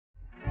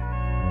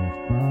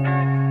Well,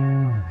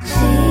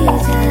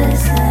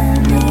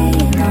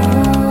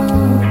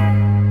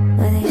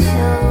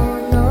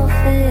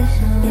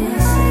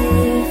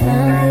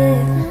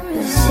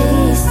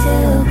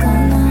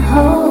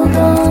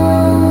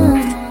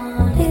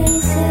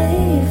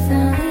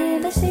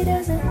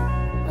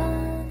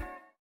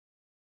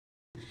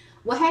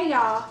 hey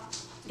y'all,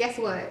 guess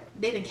what?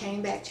 They done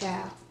came back,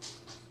 child.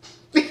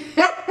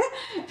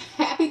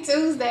 Happy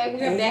Tuesday.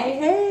 We're back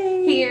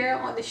here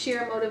on the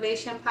Sheer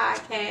Motivation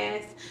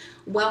Podcast.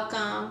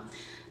 Welcome.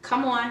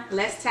 Come on,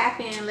 let's tap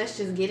in. Let's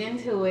just get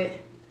into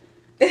it.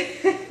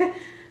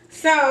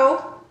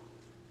 So,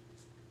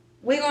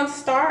 we're going to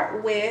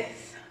start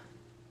with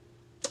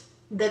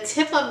the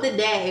tip of the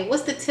day.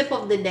 What's the tip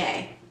of the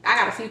day? I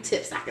got a few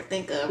tips I can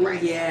think of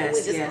right now.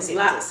 Yes.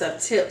 Lots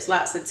of tips.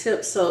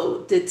 So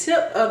the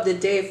tip of the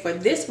day for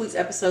this week's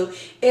episode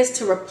is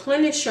to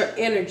replenish your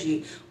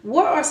energy.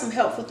 What are some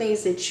helpful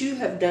things that you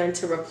have done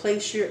to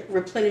replenish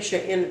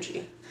your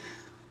energy?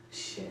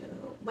 Shoot.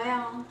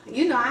 Well,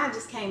 I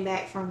just came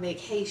back from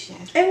vacation.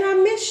 And I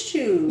missed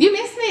you. You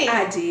missed me?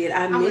 I did.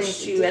 I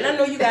missed you. And I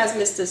know you guys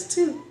missed us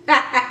too.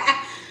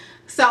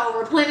 So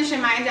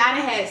replenishing my energy. I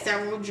done had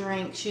several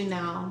drinks,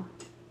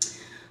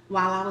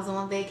 while I was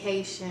on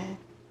vacation.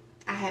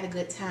 I had a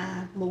good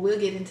time, but we'll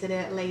get into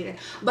that later.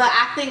 But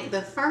I think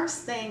the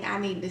first thing I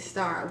need to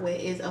start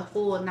with is a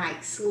full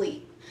night's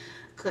sleep.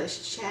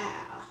 Because,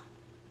 child,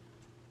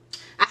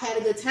 I had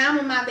a good time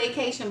on my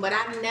vacation, but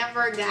I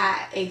never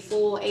got a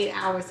full 8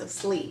 hours of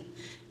sleep.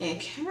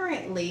 And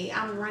currently,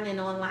 I'm running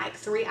on like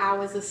 3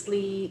 hours of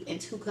sleep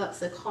and 2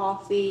 cups of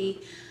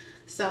coffee.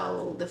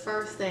 So the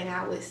first thing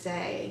I would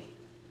say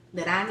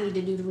that I need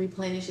to do to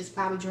replenish is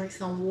probably drink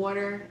some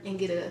water and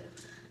get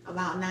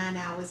about 9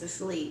 hours of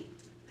sleep.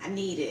 I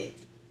need it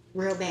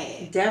real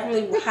bad.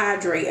 Definitely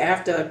hydrate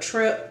after a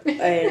trip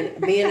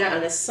and being out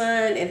in the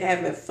sun and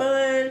having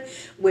fun,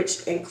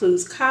 which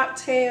includes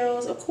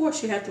cocktails. Of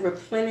course, you have to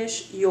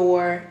replenish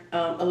your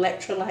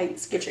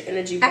electrolytes, get your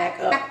energy back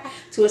up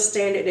to a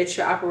standard that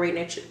you're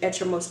operating at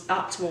your most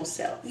optimal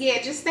self.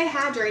 Yeah, just stay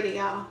hydrated,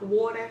 y'all.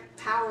 Water,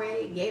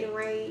 Powerade,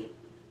 Gatorade.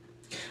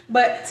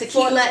 But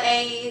tequila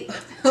aid,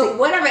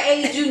 whatever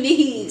aid you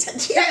need.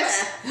 Tequila.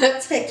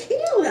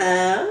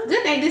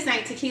 Good thing this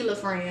ain't tequila,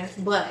 friends,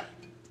 but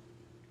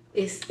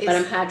but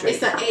I'm hydrated.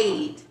 It's an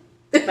aid.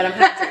 But I'm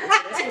hydrated. So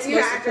that's what's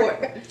most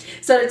important.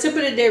 So the tip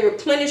of the day: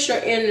 replenish your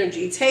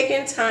energy.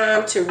 Taking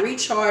time to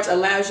recharge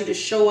allows you to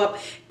show up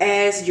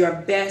as your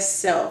best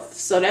self.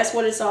 So that's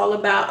what it's all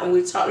about, and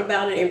we talked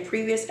about it in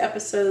previous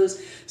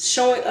episodes.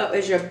 Showing up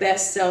as your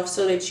best self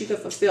so that you can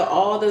fulfill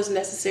all those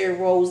necessary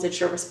roles that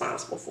you're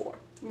responsible for.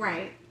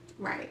 Right.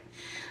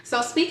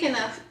 So speaking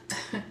of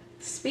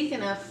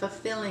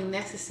fulfilling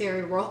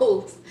necessary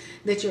roles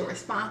that you're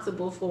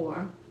responsible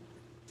for,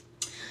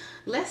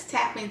 let's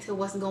tap into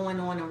what's going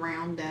on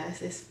around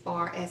us as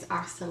far as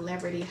our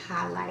celebrity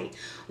highlight.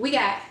 We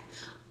got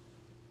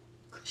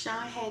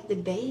Krishan had the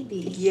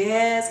baby.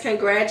 Yes,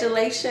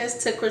 congratulations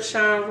to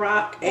Krishan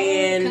Rock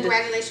and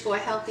congratulations for a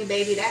healthy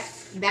baby.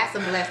 That's a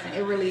blessing.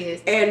 It really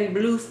is. And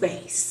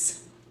Blueface.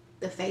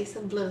 The face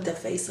of blue. The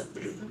face of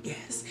blue,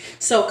 yes.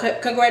 So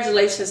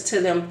congratulations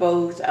to them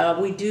both.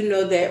 We do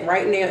know that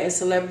right now in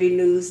celebrity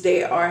news,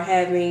 they are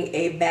having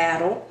a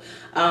battle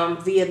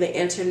via the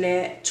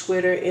internet,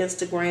 Twitter,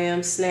 Instagram,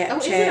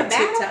 Snapchat,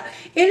 TikTok.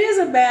 It is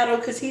a battle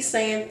because he's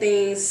saying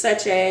things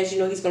such as,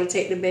 he's going to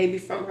take the baby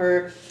from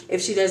her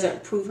if she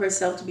doesn't prove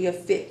herself to be a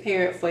fit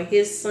parent for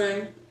his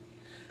son.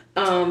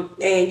 And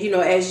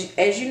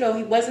as you know,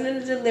 he wasn't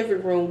in the delivery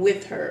room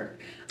with her.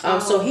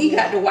 So he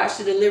got to watch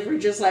the delivery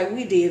just like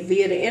we did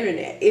via the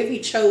internet, if he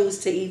chose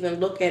to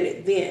even look at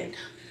it then.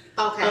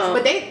 Okay,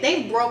 but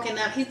they've broken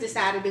up. He's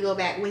decided to go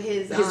back with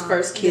his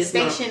first kid's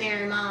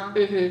stationary mom.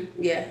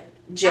 Mm-hmm. Yeah,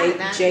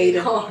 Jada.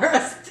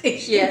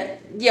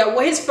 Yeah. Well,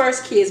 his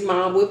first kid's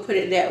mom. We'll put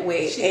it that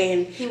way.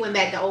 He went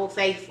back to Old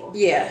Faithful.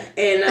 Yeah,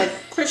 and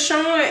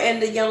Krishan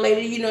and the young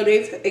lady,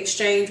 they've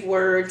exchanged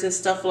words and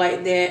stuff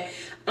like that.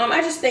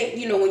 I just think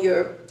when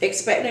you're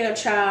expecting a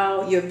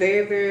child, you're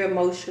very, very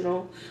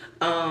emotional.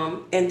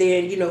 And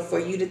then, for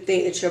you to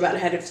think that you're about to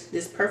have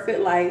this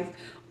perfect life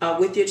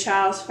with your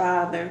child's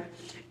father,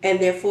 and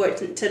then for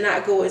it to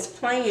not go as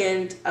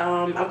planned,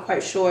 I'm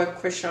quite sure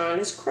Krishan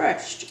is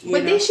crushed.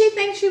 But did she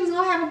think she was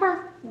gonna have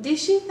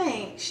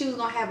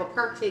a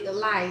perfect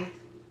life?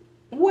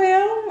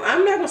 Well,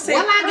 I'm not gonna say.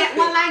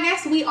 I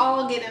guess we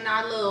all get in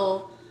our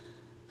little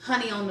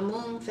honey on the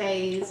moon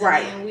phase,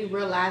 right? And we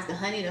realized the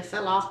honey that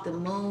fell off the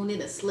moon,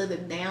 it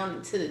slithered down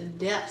into the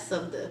depths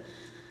of the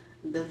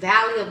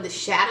valley of the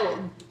shadow of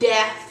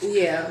death.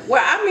 Yeah.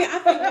 Well,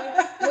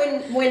 I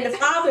think when the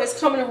father is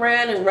coming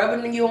around and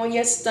rubbing you on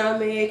your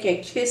stomach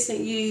and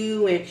kissing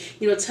you and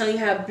telling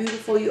you how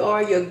beautiful you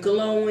are, you're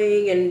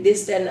glowing and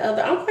this, that, and the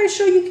other, I'm quite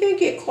sure you can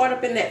get caught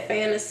up in that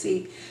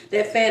fantasy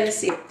of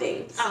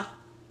things. Oh,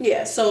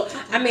 Yeah, so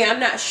I mean, I'm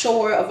not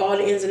sure of all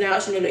the ins and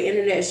outs. You know, the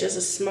internet is just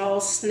a small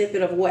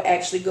snippet of what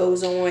actually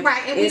goes on.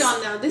 Right, and we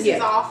don't know. This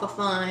is all for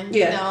fun,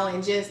 you know,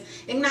 and just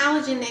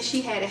acknowledging that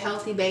she had a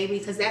healthy baby,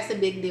 because that's a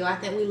big deal. I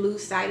think we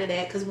lose sight of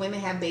that because women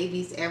have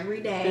babies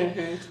every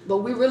day, but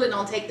we really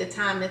don't take the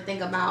time to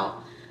think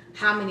about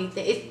how many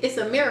things. It's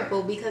a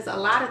miracle, because a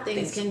lot of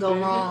things can go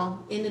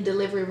wrong in the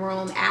delivery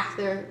room,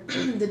 after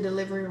the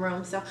delivery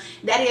room. So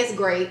that is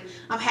great.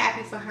 I'm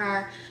happy for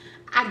her.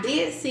 I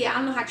did see, I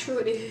don't know how true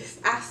it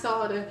is, I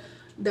saw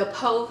the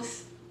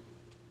post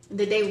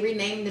that they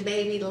renamed the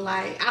baby to,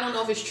 like, I don't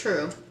know if it's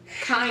true,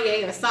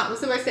 Kanye or something.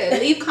 Somebody said,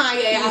 leave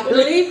Kanye out.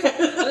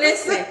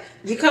 Listen,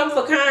 you come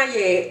for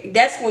Kanye,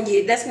 that's when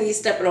you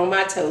stepping on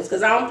my toes,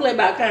 because I don't play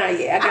about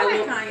Kanye. I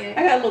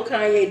got a little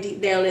Kanye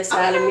deep down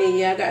inside of me.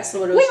 Yeah, I got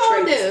some of those traits. We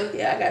all do.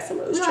 Yeah, I got some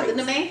of those traits.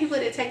 The main people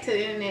that take to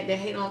the internet that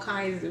hate on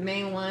Kanye, the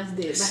main ones that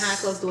behind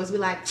closed doors be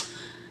like,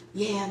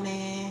 yeah,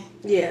 man.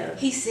 Yeah.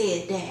 He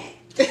said that.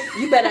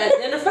 You better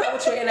identify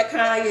with your inner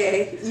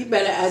Kanye. You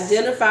better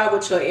identify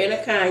with your inner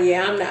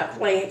Kanye. I'm not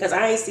playing, because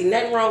I ain't seen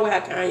nothing wrong with how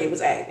Kanye was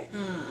acting.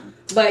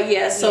 But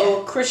yeah,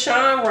 so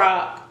Krishan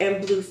Rock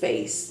and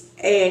Blueface.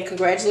 And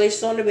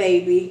congratulations on the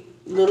baby.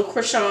 Little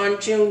Krishan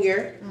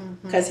Jr.,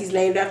 because he's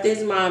named after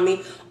his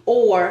mommy.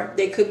 Or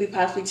they could be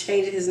possibly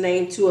changing his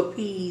name to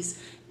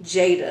appease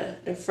Jada,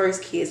 the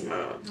first kid's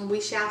mom. We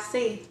shall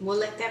see. We'll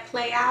let that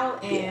play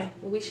out, and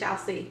we shall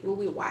see. We'll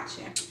be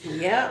watching.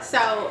 Yeah.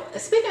 So,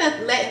 speaking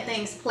of letting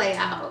things play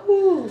out,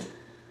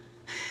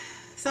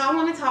 so I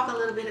want to talk a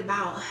little bit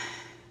about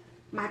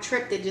my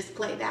trip that just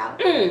played out.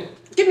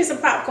 Give me some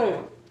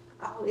popcorn.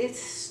 Oh, it's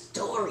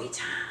story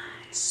time.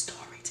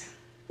 Story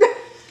time.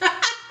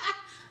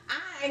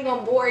 I ain't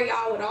gonna bore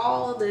y'all with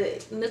all the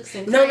nooks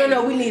and crannies.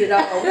 No, we need it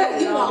all.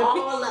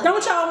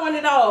 Don't y'all want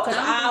it all? Because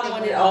I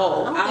want it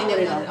all. I want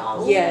it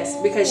all. Yes,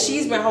 because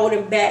she's been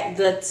holding back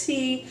the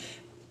tea,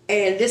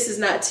 and this is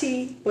not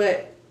tea,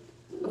 but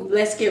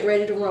let's get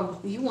ready to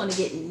rumble. You want to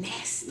get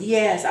nasty?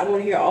 Yes, I want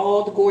to hear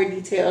all the gory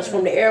details,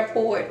 from the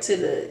airport to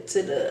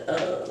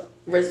the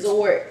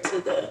resort to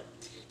the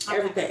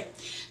everything.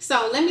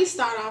 So let me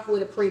start off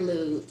with a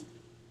prelude.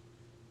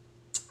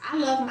 I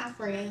love my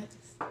friends.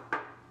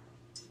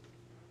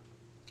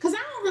 Because I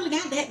don't really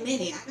got that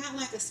many. I got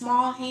like a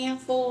small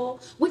handful,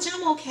 which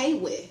I'm okay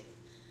with,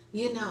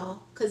 you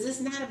know, because it's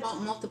not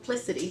about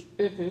multiplicity.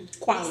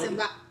 Quality. It's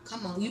about,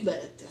 come on, you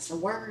better, that's a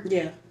word.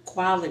 Yeah,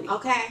 quality.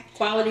 Okay.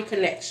 Quality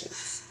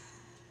connections.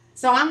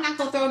 So I'm not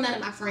going to throw none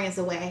of my friends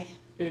away.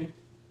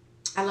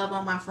 I love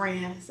all my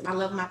friends. I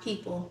love my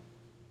people.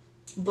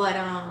 But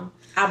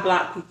I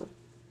block people.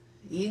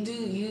 You do,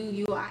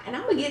 you are. And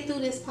I'm going to get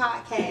through this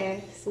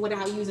podcast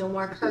without using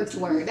one curse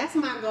word. That's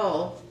my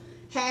goal.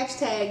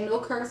 Hashtag no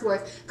curse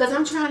words, because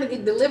I'm trying to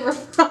get delivered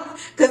from,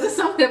 because there's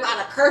something about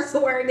a curse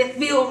word that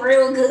feels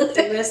real good.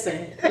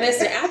 Listen,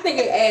 I think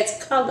it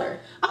adds color.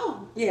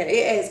 Oh. Yeah,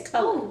 it adds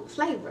color. Oh,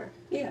 flavor.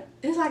 Yeah.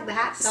 It's like the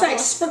hot sauce.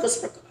 It's like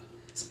sprinkle.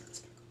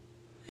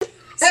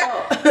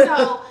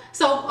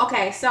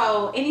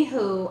 So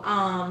anywho,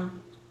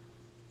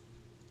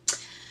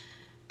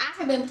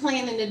 I have been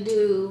planning to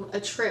do a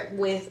trip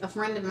with a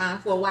friend of mine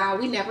for a while.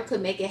 We never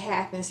could make it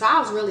happen. So I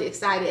was really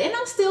excited. And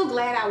I'm still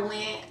glad I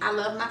went. I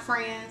love my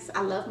friends.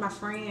 Am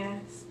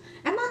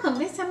I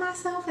convincing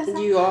myself?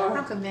 You are.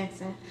 I'm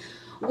convincing.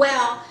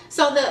 Well,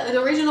 so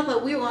the original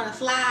plan, we were going to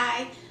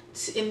fly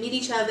and meet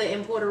each other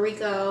in Puerto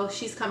Rico.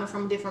 She's coming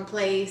from a different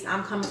place.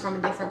 I'm coming from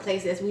a different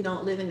place, as we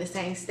don't live in the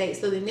same state.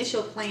 So the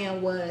initial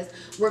plan was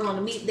we're going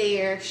to meet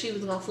there. She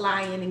was going to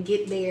fly in and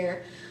get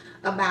there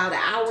about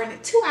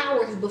 2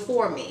 hours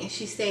before me. And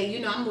she said, you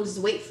know, I'm going to just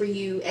wait for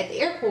you at the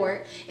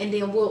airport, and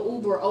then we'll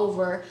Uber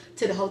over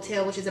to the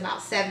hotel, which is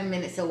about 7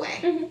 minutes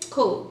away.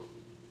 Cool.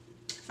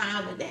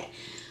 Fine with that.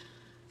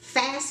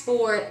 Fast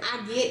forward,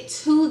 I get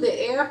to the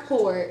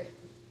airport,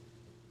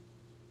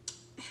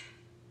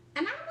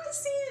 and I was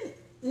seeing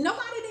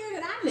nobody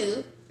there that I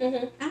knew.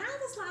 And I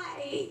was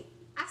like,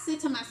 I said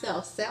to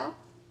myself, self,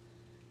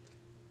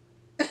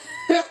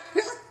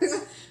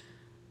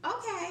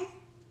 okay.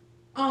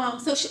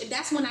 So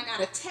that's when I got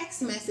a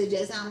text message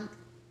as I'm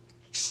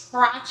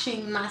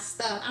trotching my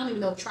stuff. I don't even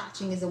know if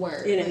trotching is a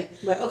word.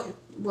 But okay.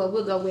 Well,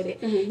 we'll go with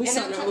it. We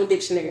saw our own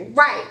dictionary.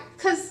 Right.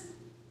 Because,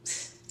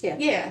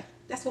 yeah,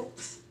 that's what,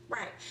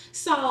 right.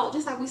 So,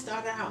 just like we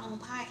started our own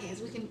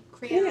podcast, we can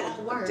create our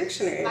own words.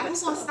 Dictionary. Like,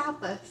 who's going to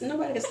stop us?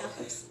 Nobody can stop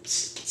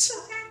us.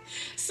 Okay.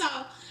 So,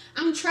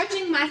 I'm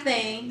trudging my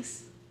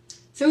things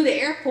through the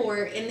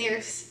airport, and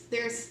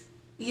there's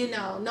you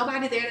know,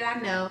 nobody there that I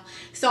know.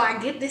 So I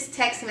get this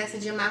text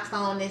message in my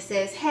phone that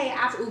says, hey,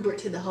 I've Ubered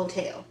to the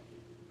hotel.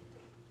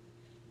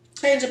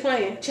 Change of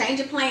plan.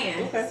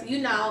 Okay. You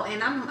know,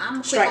 and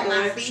I'm quick on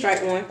my feet.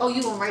 Strike one. Oh,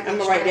 you gonna write that? I'm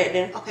gonna write that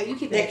down. Okay, you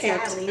keep that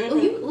tally.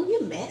 Oh,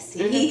 you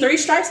messy. 3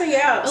 strikes and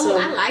you're out. Oh, so.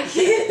 I like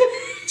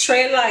it.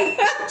 Tread light.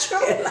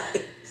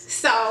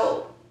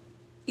 So,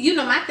 you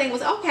know, my thing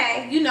was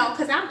okay, you know,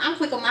 because I'm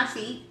quick on my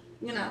feet.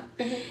 you know.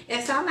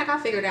 And so I'm like, I'll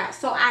figure it out.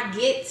 So I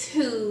get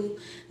to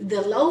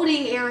the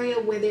loading area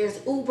where there's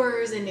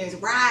Ubers and there's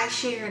ride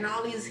share and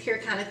all these here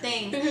kind of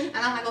things. And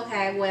I'm like,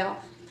 okay,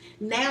 well,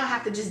 now I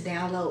have to just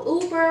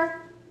download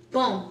Uber.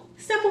 Boom.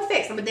 Simple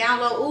fix. I'm going to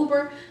download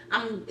Uber.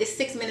 It's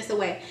 6 minutes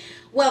away.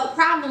 Well, the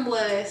problem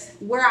was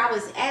where I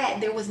was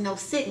at, there was no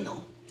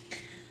signal.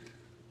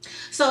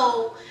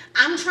 So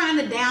I'm trying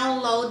to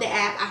download the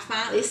app.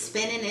 It's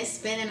spinning.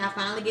 I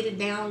finally get it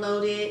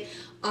downloaded.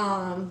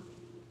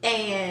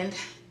 And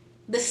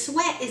the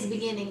sweat is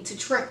beginning to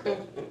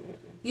trickle.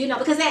 You know,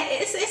 because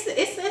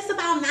it's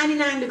about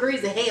 99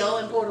 degrees of hell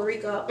in Puerto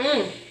Rico.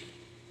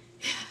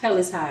 Hell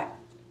is hot.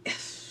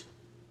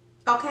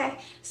 Okay,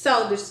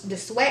 so the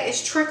sweat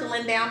is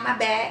trickling down my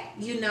back,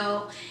 you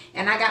know,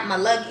 and I got my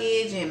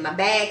luggage and my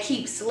bag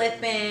keeps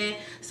slipping.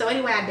 So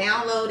anyway, I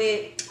download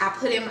it. I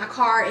put in my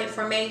car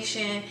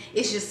information.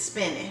 It's just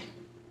spinning.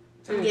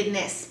 I'm getting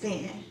that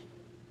spin,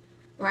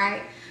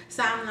 right?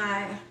 So I'm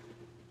like,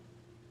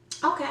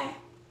 okay,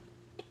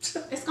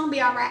 it's gonna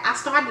be all right. I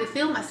started to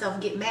feel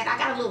myself get mad. I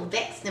got a little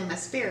vexed in my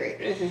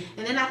spirit.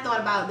 And then I thought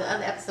about the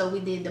other episode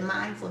we did, the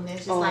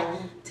mindfulness, just like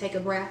take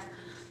a breath.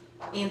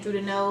 In through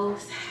the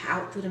nose,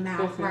 out through the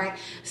mouth, right?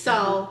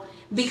 So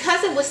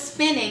because it was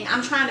spinning,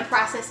 I'm trying to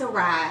process a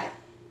ride.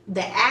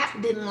 The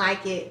app didn't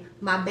like it.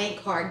 My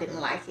bank card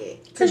didn't like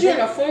it. Because you're in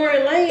a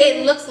foreign lane.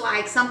 It looks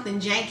like something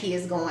janky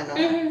is going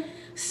on.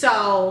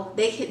 So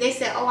they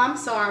said, oh, I'm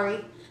sorry.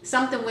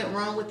 Something went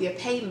wrong with your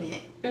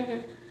payment.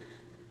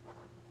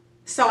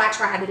 So I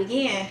tried it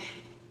again.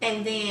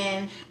 And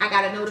then I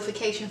got a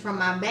notification from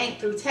my bank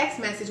through text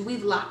message.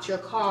 We've locked your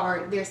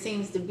card. There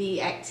seems to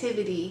be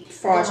activity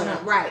going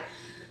on. Right.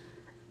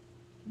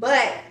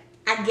 But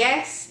I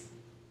guess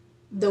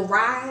the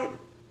ride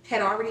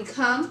had already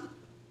come.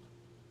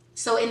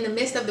 So in the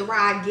midst of the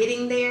ride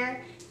getting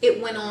there,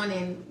 it went on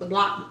and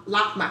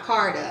locked my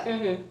card up.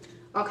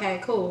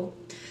 Okay, cool.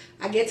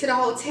 I get to the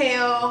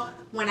hotel.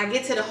 When I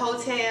get to the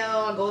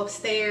hotel, I go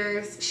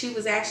upstairs. She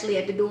was actually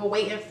at the door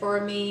waiting for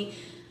me.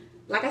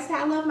 Like I said,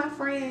 I love my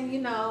friend,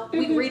 you know.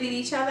 We greeted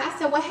each other. I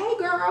said, well, hey,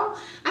 girl.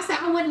 I said,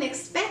 I wasn't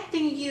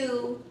expecting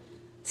you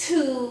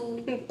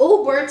to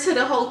Uber to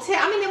the hotel.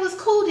 I mean, it was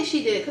cool that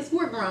she did it because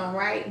we're grown,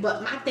 right?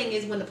 But my thing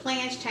is when the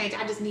plans change,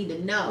 I just need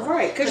to know.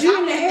 Right, because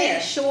you made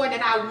sure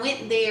that I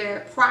went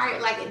there prior,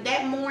 like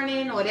that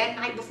morning or that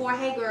night before.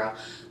 Hey, girl,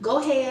 go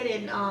ahead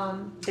and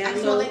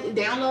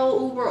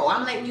download Uber, or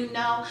I'm letting you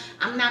know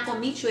I'm not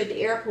going to meet you at the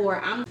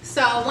airport.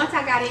 So once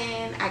I got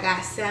in, I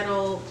got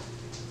settled.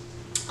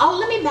 Oh,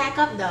 let me back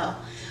up though.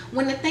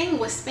 When the thing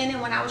was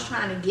spinning, when I was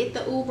trying to get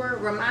the Uber,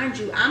 remind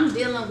you, I'm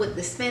dealing with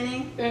the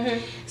spinning.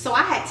 So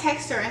I had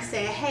texted her and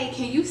said, hey,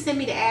 can you send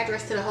me the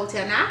address to the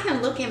hotel? Now I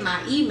can look in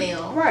my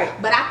email, right?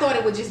 But I thought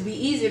it would just be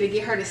easier to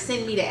get her to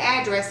send me the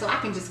address so I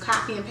can just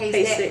copy and paste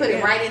that, put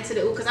it right into the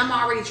Uber, because I'm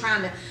already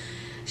trying to.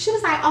 She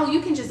was like, oh, you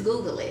can just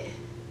Google it.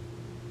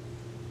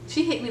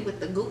 She hit me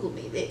with the Google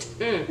me, bitch.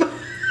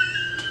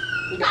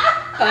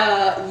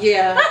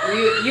 Yeah,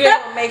 you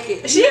ain't gonna make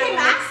it. She hit me,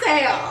 I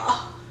said,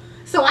 oh.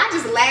 So I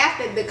just laughed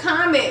at the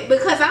comment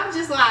because I'm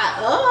just like,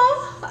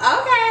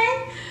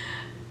 oh,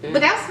 okay.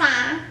 But that's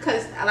fine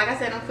because, like I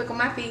said, I'm quick on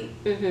my feet.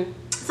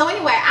 So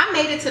anyway, I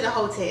made it to the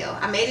hotel.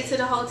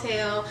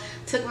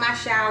 Took my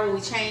shower. We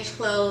changed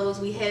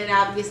clothes. We headed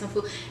out to get some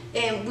food.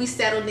 And we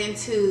settled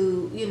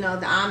into, you know,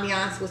 the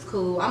ambiance was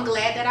cool. I'm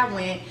glad that I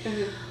went.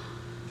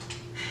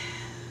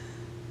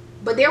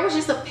 But there was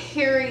just a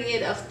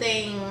period of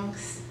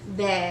things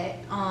that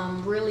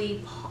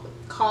really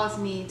caused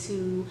me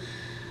to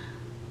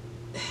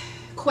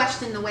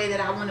question the way that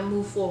I want to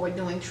move forward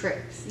doing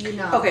trips, you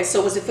know. Okay,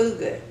 so was the food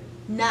good?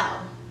 No.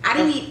 I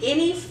didn't eat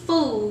any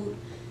food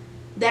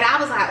that I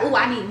was like, oh,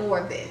 I need more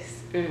of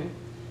this.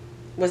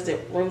 Was the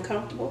room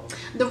comfortable?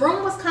 The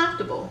room was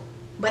comfortable,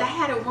 but I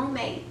had a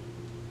roommate,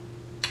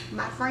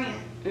 my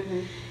friend.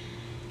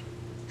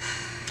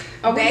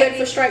 Are we ready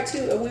for strike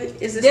two?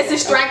 This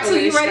is strike two.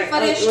 You ready for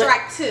this?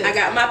 Strike two. I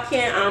got my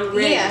pen. I'm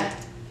ready. Yeah.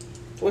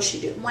 What she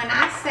do? When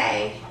I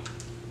say...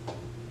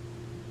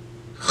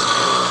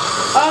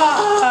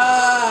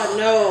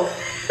 No.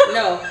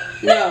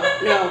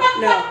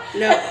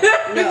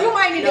 You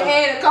might need to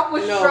add a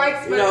couple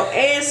strikes.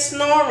 And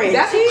snoring.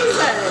 That's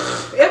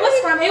Jesus. It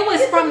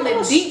was from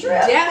the deep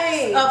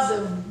depths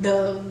of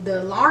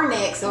the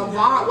larynx or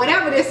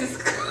whatever this is.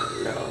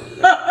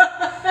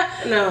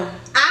 No.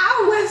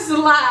 I was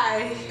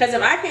like, because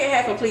if I can't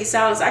have complete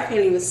silence, I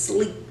can't even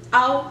sleep.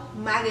 Oh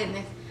my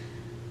goodness.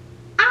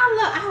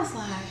 I was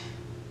like.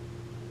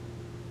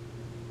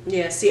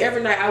 Yeah, see,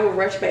 every night I would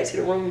rush back to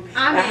the room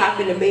and hop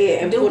in the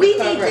bed and put a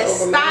cover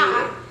over my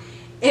head.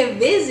 And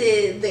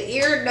visit the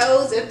ear,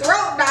 nose, and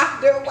throat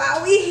doctor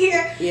while we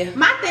here. Yeah.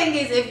 My thing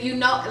is, if you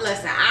know,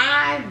 listen,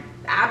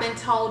 I've been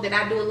told that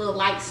I do a little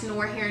light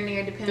snore here and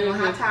there depending on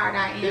how tired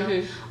I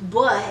am.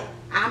 But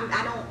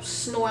I don't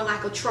snore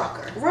like a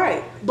trucker.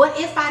 Right. But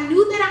if I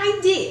knew that I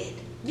did,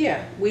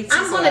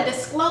 I'm going to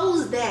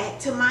disclose that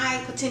to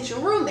my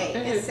potential roommate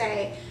and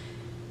say,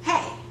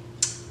 hey,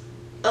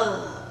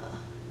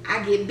 I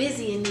I get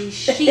busy in these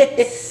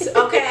sheets.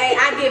 Okay,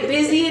 I get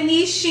busy in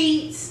these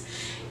sheets,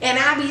 and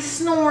I be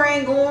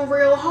snoring, going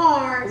real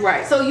hard.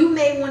 Right. So you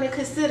may want to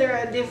consider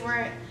a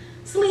different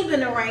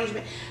sleeping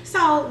arrangement.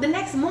 So the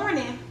next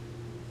morning,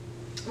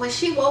 when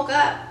she woke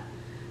up,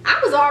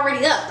 I was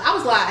already up. I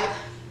was like,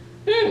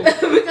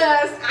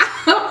 because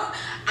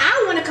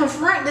I want to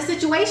confront the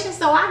situation.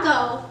 So I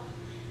go,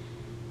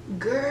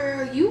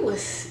 girl, you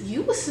was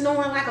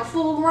snoring like a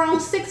full-grown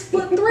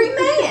 6'3"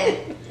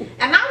 man.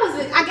 And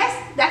I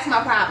guess that's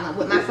my problem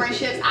with my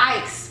friendships.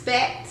 I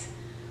expect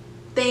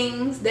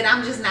things that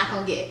I'm just not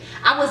gonna get.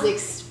 I was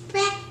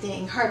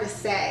expecting her to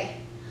say,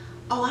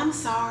 oh, I'm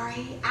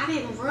sorry, I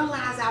didn't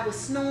realize I was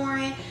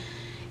snoring.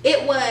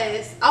 It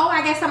was, oh,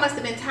 I guess I must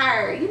have been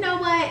tired. You know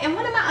what? And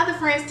one of my other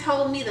friends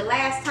told me the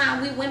last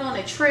time we went on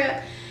a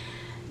trip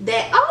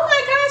that, oh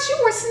my gosh, you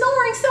were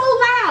snoring so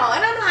loud.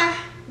 And I'm like,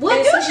 well,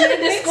 And you so should have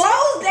you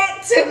disclosed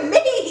that to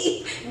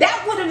me.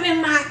 That would have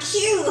been my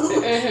cue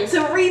to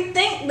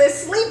rethink the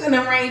sleeping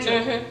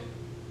arrangement.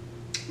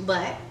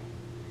 But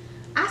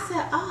I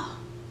said, oh,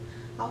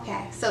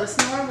 okay. So the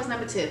snoring was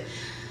number 2.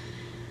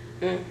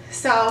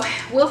 So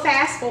we'll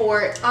fast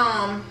forward.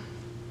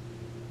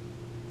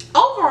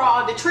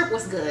 Overall, the trip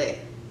was good.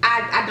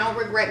 I don't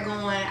regret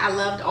going. I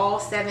loved all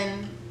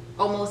 7,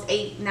 almost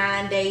 8,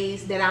 9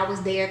 days that I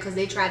was there because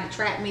they tried to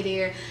trap me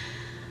there.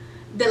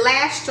 The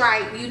last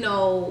strike, you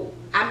know,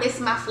 I missed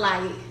my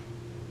flight.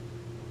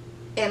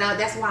 And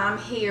that's why I'm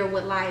here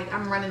with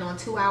I'm running on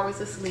 2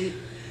 hours of sleep.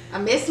 I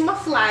missed my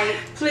flight.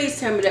 Please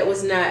tell me that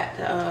was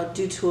not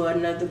due to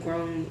another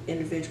grown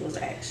individual's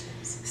actions.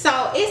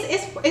 So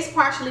it's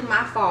partially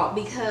my fault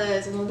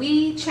because when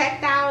we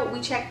checked out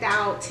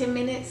 10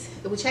 minutes.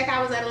 We checked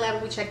out was at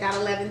 11. We checked out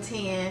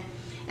 11:10.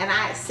 And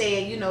I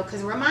said, you know,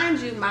 because remind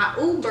you, my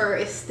Uber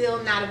is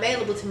still not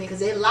available to me because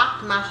they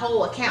locked my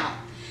whole account.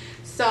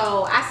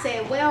 So I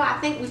said, well, I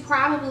think we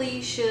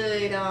probably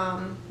should,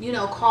 you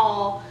know,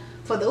 call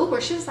for the Uber.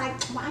 She was like,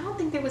 well, I don't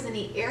think there was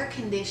any air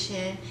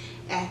condition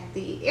at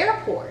the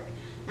airport.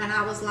 And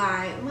I was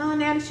like, well,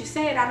 now that you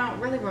say it, I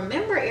don't really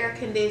remember air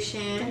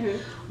condition,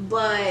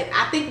 but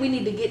I think we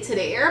need to get to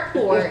the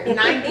airport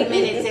 90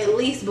 minutes at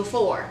least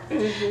before. No,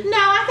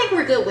 I think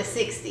we're good with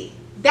 60.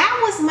 That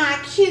was my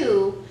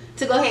cue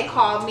to go ahead and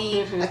call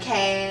me a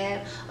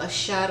cab, a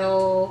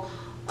shuttle,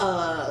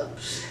 a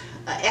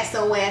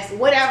SOS,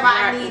 whatever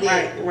I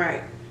needed.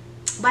 Right.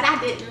 But I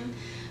didn't.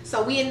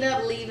 So we ended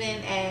up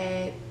leaving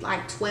at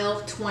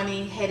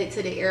 12:20, headed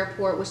to the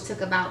airport, which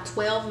took about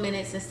 12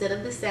 minutes instead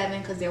of the 7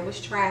 because there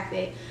was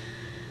traffic.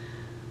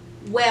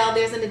 Well,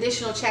 there's an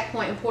additional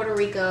checkpoint in Puerto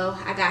Rico.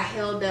 I got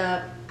held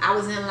up. I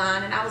was in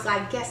line and I was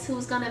like, guess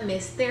who's gonna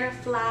miss their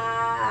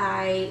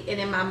flight? And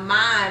in my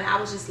mind, I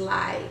was just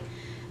like,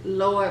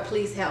 Lord,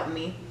 please help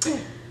me.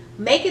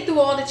 Make it through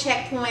all the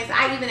checkpoints.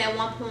 I even at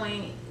one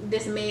point,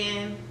 this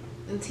man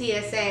in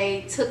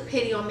TSA took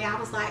pity on me. I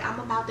was like, I'm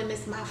about to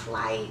miss my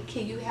flight.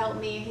 Can you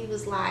help me? And he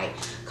was like,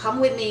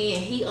 come with me.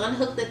 And he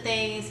unhooked the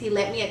things. He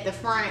let me at the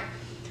front.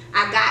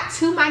 I got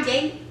to my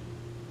gate.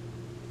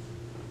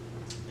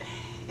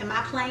 And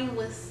my plane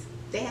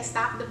they had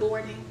stopped the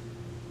boarding.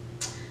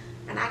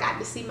 And I got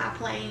to see my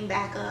plane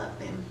back up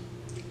and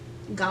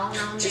gone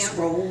on Just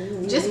there.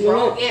 roll. Just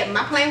roll. Yeah,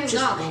 my plane was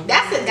gone. Roll.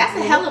 That's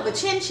a hell of a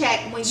chin check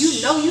when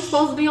you know you're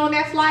supposed to be on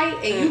that flight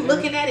and you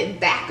looking at it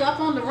back up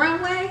on the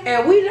runway.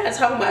 And we not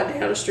talking about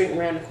down the street and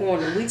around the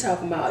corner. We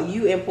talking about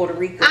you in Puerto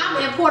Rico.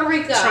 I'm in Puerto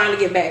Rico. Trying to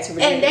get back to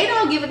Virginia. And they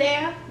don't give a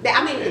damn.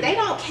 They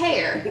don't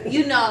care,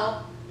 you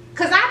know.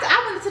 Because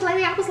I went to the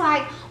lady, I was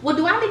like, well,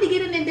 do I need to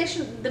get an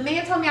addition? The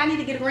man told me I need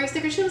to get a green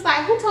sticker. She was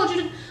like, who told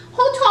you,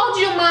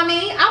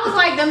 mommy? I was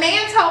like, the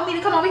man told me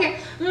to come over here.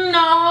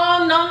 No.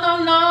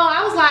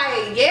 I was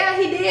like, yeah,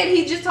 he did.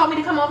 He just told me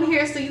to come over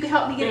here so you can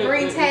help me get a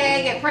green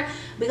tag and print,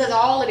 because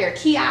all of their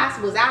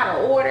kiosks was out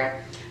of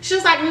order. She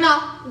was like,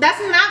 no,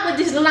 that's not what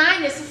this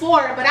line is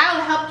for, but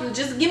I'll help you.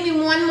 Just give me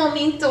one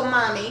momento,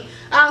 mommy.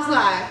 I was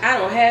like, I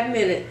don't have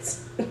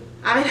minutes.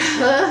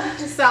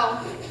 So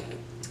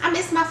I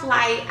missed my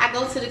flight. I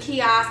go to the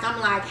kiosk. I'm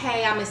like,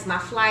 hey, I missed my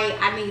flight.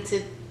 I need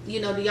to, do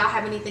y'all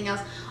have anything else?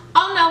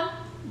 Oh, no,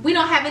 we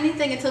don't have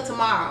anything until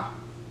tomorrow.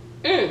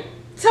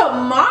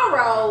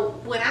 Tomorrow,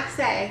 when I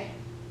say,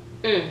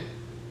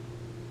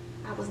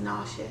 I was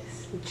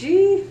nauseous.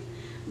 Gee.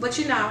 But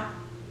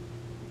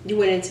You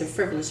went into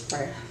frivolous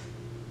prayer.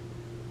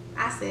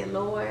 I said,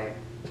 Lord,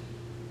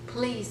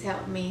 please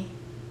help me.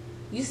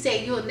 You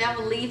say you'll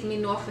never leave me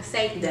nor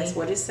forsake me. That's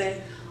what it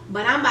said.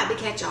 But I'm about to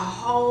catch a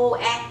whole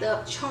act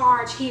up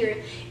charge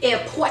here in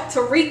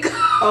Puerto Rico.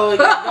 Oh, yeah.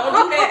 Don't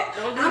do that.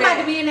 I'm about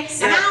to be in there.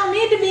 And I don't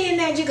need to be in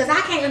that because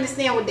I can't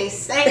understand what they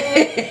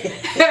saying.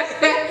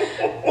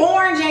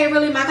 Orange ain't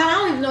really my kind. I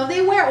don't even know if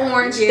they wear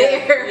orange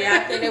there. Yeah, I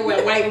think they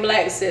wear white and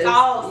black, sis.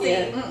 Oh, see.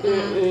 Yeah.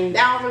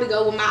 That don't really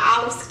go with my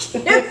olive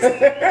skin.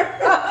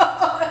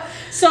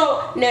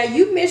 So, now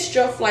you missed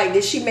your flight.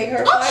 Did she make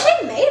her flight? Oh,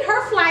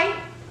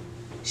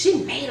 she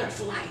made her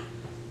flight.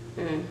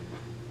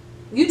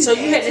 You so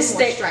you had to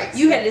stay. strikes.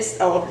 You had this.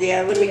 Oh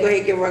yeah, let me go ahead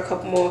and give her a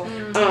couple more.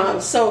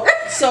 So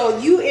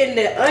you in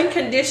the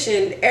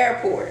unconditioned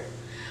airport.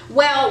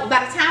 Well,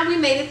 by the time we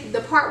made it,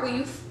 the part where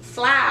you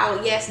fly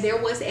out, yes,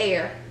 there was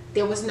air.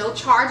 There was no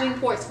charging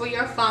ports for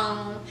your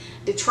phone.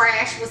 The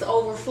trash was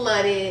over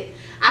flooded.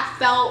 I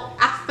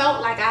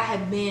felt like I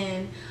had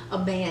been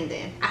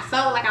abandoned. I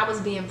felt like I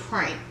was being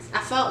pranked. I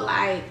felt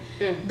like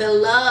the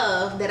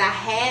love that I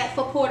had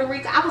for Puerto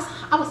Rico. I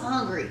was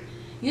hungry.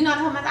 You know what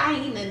I'm talking about? I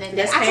ain't eating nothing.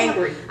 That's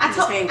hangry. I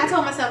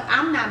told myself,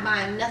 I'm not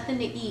buying nothing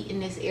to eat in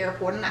this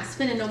airport. I'm not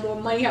spending no more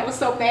money. I was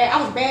so mad.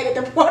 I was mad at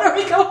the Puerto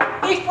Rico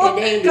people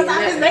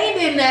because they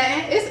did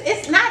nothing.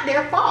 It's not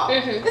their fault.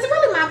 It's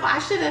really my fault.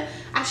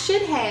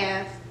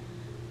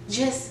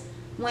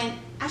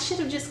 I should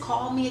have just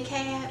called me a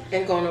cab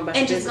and gone about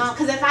and just gone.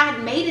 Because if I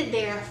had made it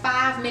there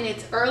 5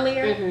 minutes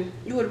earlier,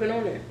 you would have been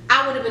on there.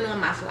 I would have been on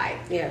my flight.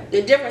 Yeah,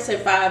 the difference in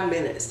 5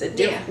 minutes. The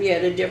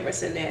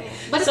difference in that. Yeah.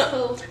 But it's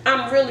cool.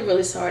 I'm really,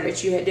 really sorry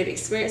that you had that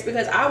experience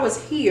because I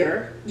was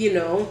here,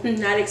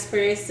 not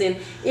experiencing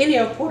any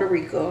of Puerto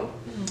Rico.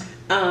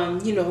 A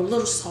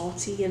little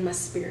salty in my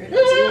spirit.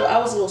 I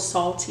was a little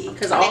salty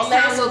because all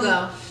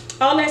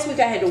last week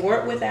I had to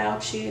work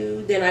without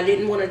you. Then I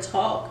didn't want to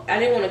talk. I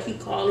didn't want to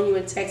keep calling you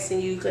and texting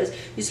you because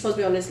you're supposed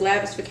to be on this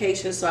lavish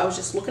vacation. So I was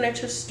just looking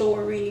at your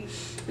story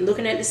and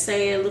looking at the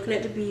sand, looking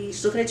at the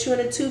beach, looking at you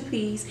in a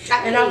 2-piece.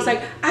 And I was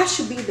like, I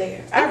should be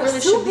there. I really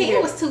should be there.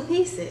 It was 2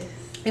 pieces.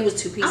 It was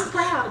 2 pieces. I'm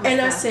proud of myself. And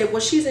I said, well,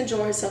 she's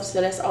enjoying herself,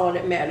 so that's all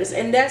that matters.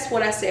 And that's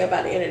what I say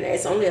about the internet.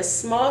 It's only a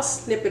small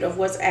snippet of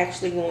what's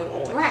actually going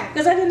on. Right.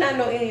 Because I did not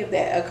know any of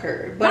that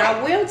occurred. But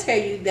I will tell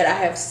you that I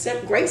have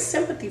great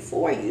sympathy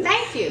for you.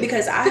 Thank you.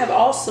 Because I have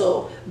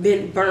also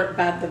been burnt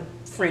by the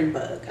friend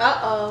bug.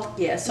 Uh-oh.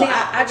 Yeah, so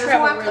I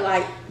travel real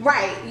light.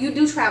 Right, you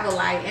do travel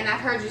light, and I've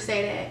heard you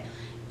say that.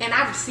 And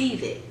I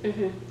receive it.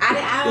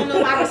 I don't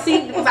know if I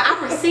received it, but I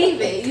receive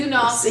it,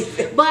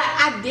 But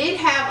I did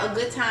have a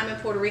good time in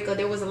Puerto Rico.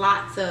 There was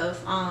lots of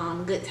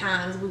good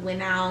times. We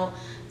went out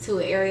to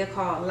an area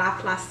called La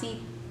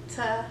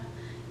Placita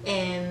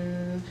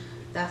and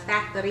the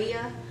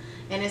Factoria.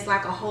 And it's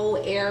like a whole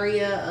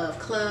area of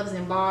clubs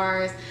and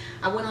bars.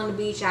 I went on the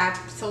beach. I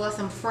saw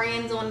some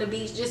friends on the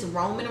beach just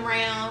roaming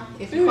around.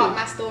 If you caught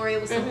my story,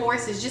 it was some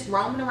horses just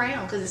roaming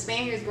around because the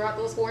Spaniards brought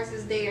those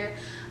horses there.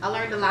 I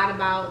learned a lot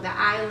about the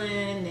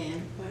island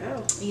and,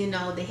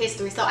 the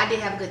history. So I did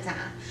have a good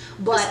time.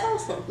 But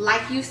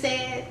like you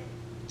said,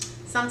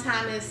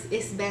 sometimes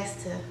it's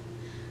best to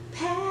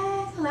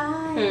pack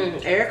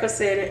light. Erica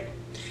said it.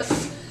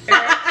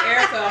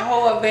 Erica, a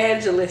whole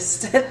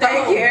evangelist.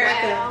 Thank you,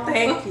 Erica. Wow.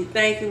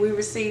 Thank you. We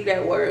received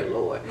that word,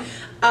 Lord.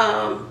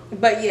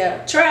 But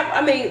yeah,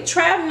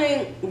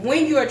 traveling,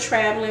 when you are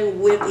traveling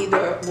with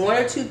either 1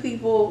 or 2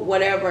 people,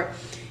 whatever,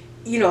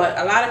 a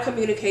lot of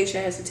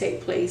communication has to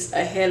take place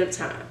ahead of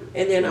time.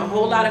 And then a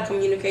whole lot of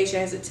communication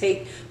has to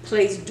take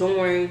place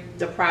during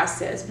the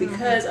process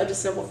because of the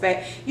simple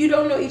fact you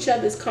don't know each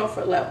other's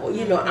comfort level.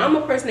 I'm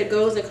a person that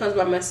goes and comes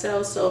by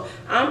myself, so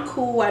I'm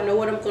cool. I know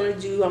what I'm going to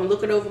do. I'm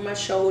looking over my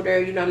shoulder.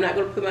 I'm not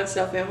going to put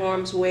myself in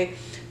harm's way.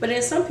 But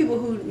then some people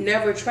who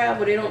never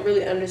travel, they don't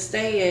really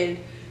understand,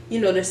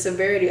 the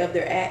severity of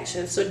their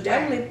actions. So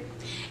definitely... Right.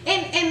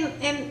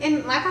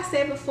 And like I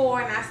said before,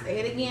 and I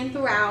say it again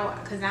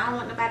throughout, because I don't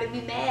want nobody to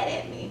be mad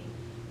at me.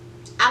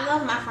 I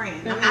love my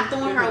friend. I'm not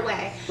throwing her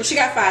away. Well, she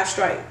got 5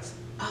 strikes.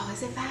 Oh,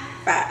 is it 5?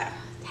 5.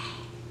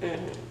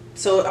 Dang.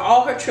 So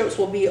all her trips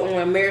will be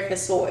on American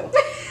soil.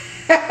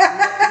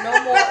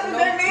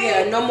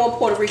 No more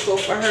Puerto Rico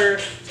for her.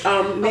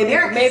 Maybe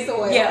American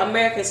soil. Yeah,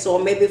 American soil.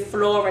 Maybe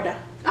Florida.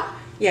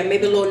 Yeah,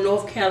 maybe a little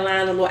North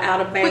Carolina, a little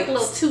Outer Banks. Quick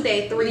little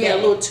 2-day, 3-day. Yeah, a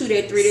little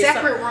 2-day, 3-day.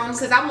 Separate rooms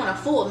because I want a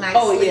full night's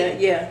sleep.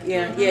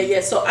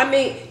 Yeah. So,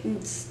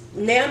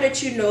 now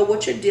that you know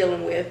what you're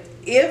dealing with,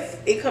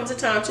 if it comes a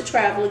time to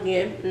travel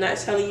again, I'm not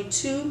telling you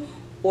to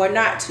or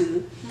not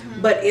to,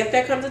 but if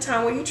there comes a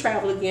time where you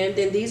travel again,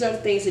 then these are the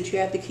things that you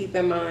have to keep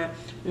in mind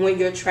when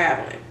you're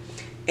traveling.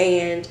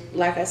 And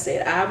like I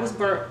said, I was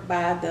burnt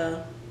by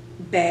the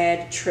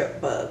bad trip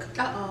bug.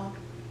 Uh-oh.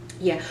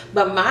 Yeah,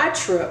 but my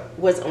trip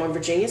was on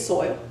Virginia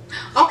soil.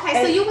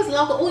 Okay, so you was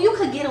local. Oh, you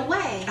could get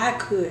away. I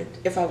could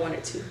if I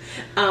wanted to,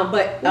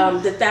 but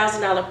the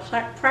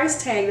 $1,000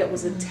 price tag that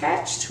was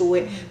attached to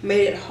it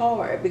made it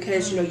hard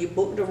because you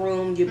booked the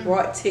room, you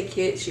brought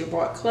tickets, you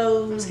brought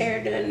clothes,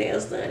 hair done,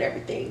 nails done,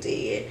 everything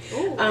did.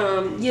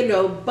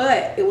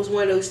 But it was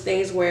one of those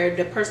things where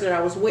the person that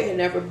I was with had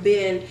never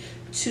been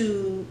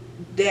to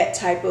that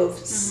type of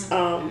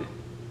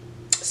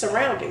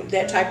surrounding,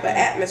 that type of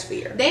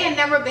atmosphere. They had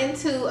never been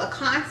to a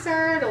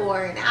concert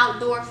or an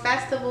outdoor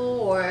festival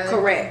or...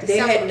 Correct. They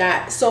had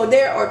not. So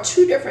there are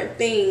 2 different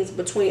things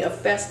between a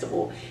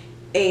festival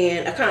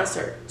and a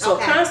concert. So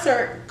a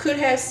concert could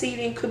have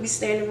seating, could be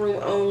standing room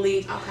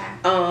only.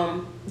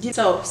 Okay.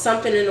 So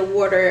something in the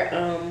water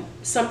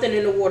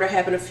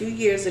happened a few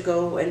years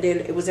ago, and then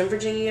it was in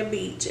Virginia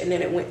Beach, and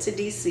then it went to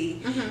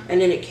DC,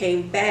 and then it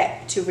came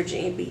back to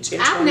Virginia Beach in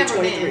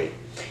 2023.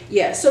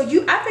 Yeah, so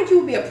I think you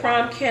would be a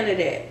prime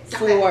candidate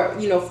for,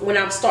 you know, when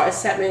I start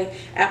accepting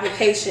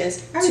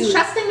applications. Are you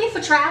trusting me for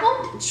travel?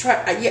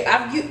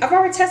 I've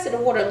already tested the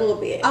water a little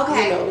bit.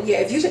 Okay. You know,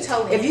 yeah, if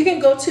you can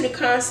go to the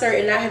concert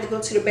and not have to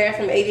go to the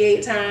bathroom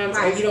 88 times,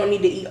 and you don't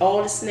need to eat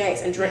all the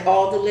snacks and drink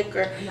all the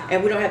liquor,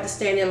 and we don't have to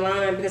stand in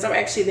line, because I'm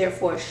actually there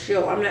for a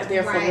show. I'm not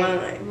there for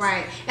lines.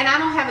 Right. And I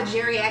don't have a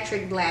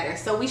geriatric bladder,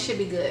 so we should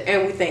be good.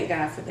 And we thank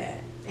God for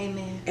that.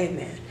 Amen.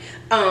 Amen.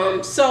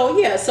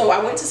 So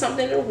I went to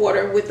something in the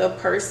water with a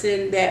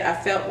person that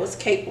I felt was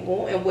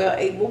capable and well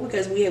able,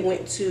 because we had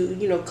went to,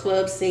 you know,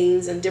 club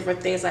scenes and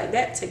different things like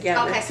that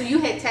together. Okay, so you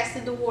had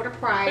tested the water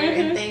prior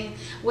and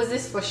was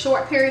this for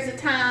short periods of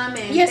time?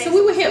 And so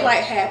we would hit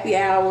like happy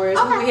hours.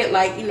 We would hit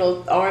like, you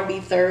know,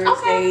 R&B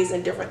Thursdays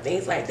and different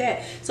things like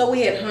that. So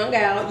we had hung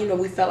out, you know,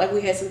 we felt like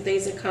we had some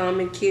things in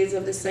common, kids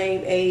of the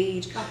same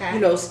age, you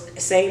know,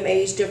 same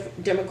age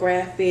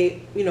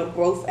demographic, you know,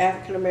 both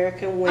African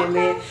American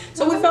women.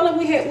 So we felt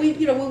like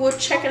we were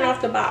checking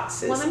off the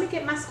boxes. Well, let me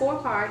get my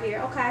scorecard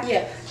here. Okay.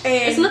 Yeah.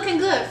 And it's looking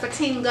good for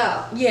Team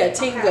Go. Yeah,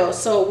 Team Go.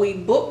 So we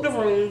booked the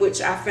room,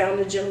 which I found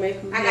a gentleman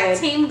who I got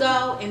Team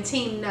Go and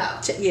Team No.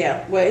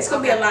 Well, it's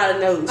gonna be a lot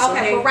of no's.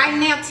 Okay, but right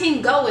now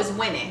Team Go is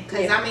winning,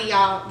 because I mean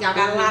y'all got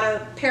a lot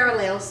of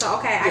parallels. So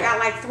I got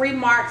like 3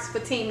 marks for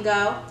Team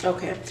Go.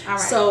 Okay. All right.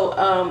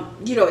 So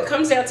you know, it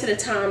comes down to the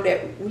time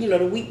that, you know,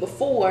 the week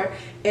before,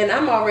 and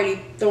I'm already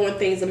throwing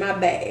things in my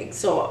bag.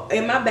 So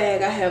in my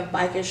bag I have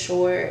biking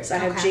shorts, I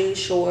have jean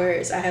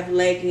shorts, I have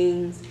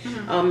leggings,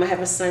 I have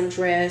a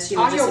sundress. You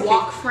know, all your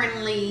walk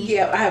friendly.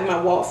 Yeah, I have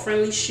my walk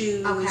friendly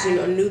shoes. You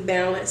know, New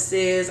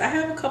Balances. I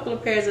have a couple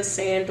of pairs of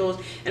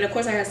sandals, and of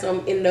course I have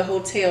some in the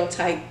hotel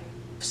type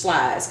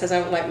slides, because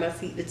I would like my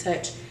feet to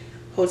touch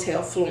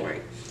hotel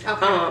flooring.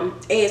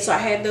 And so I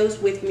had those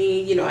with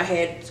me. You know, I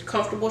had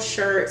comfortable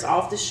shirts,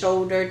 off the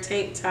shoulder,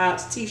 tank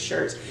tops,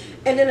 t-shirts,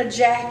 and then a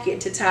jacket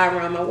to tie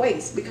around my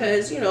waist,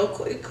 because, you know,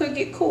 it could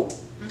get cool.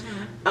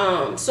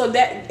 So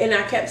that, and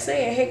I kept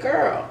saying, hey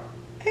girl,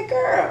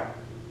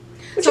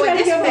 so at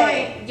this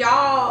point,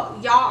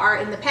 y'all are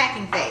in the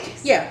packing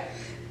phase. Yeah.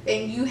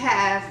 And you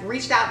have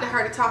reached out to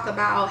her to talk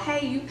about,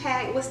 hey, you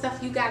packed, what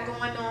stuff you got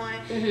going on,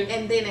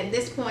 and then at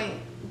this point,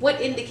 what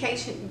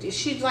indication?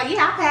 She's like,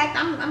 yeah, I packed,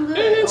 I'm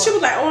good. She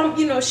was like, oh,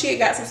 you know, she had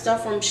got some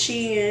stuff from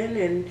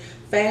Shein and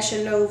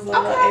Fashion Nova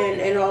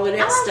and all of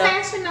that stuff.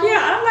 Fashion Nova. Yeah,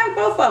 I like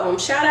both of them.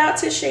 Shout out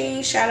to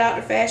Shein, shout out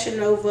to Fashion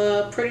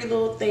Nova, Pretty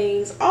Little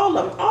Things, all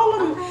of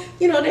them.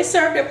 You know, they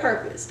serve their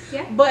purpose.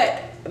 Yeah.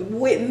 But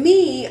with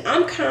me,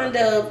 I'm kind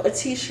of a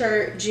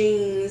t-shirt,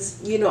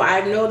 jeans. You know,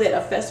 I know that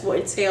a festival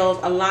entails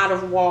a lot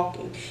of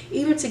walking.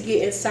 Even to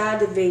get inside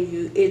the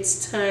venue,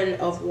 it's a ton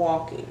of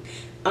walking.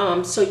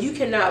 So you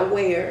cannot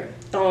wear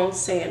thong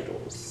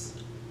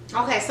sandals.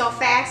 Okay, so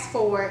fast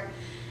forward.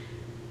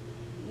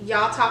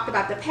 Y'all talked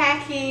about the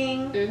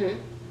packing.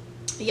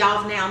 Y'all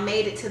have now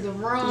made it to the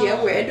room.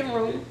 Yeah, we're at the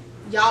room.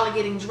 Y'all are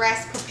getting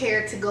dressed,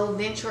 prepared to go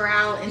venture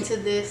out into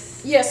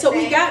this. Yeah, so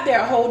we got there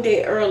a whole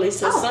day early.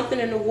 So Something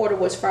in the Water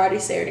was Friday,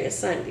 Saturday, and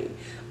Sunday.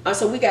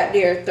 So we got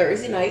there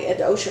Thursday night at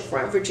the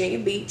oceanfront, Virginia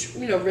Beach.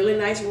 You know, really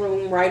nice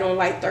room right on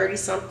like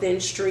 30-something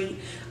street.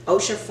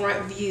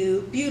 Oceanfront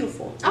view,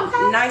 beautiful.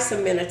 Nice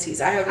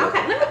amenities. I have.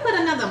 Let me put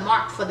another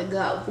mark for the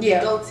Go. The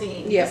Go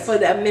team. Yeah, for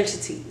the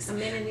amenities.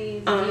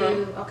 Amenities.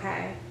 View.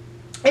 Okay.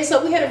 And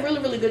so we had a really,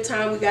 really good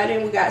time. We got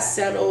in, we got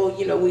settled.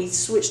 You know, we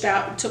switched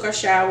out, took our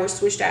showers,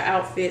 switched our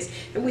outfits,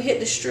 and we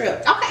hit the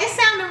strip. Okay, it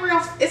sounded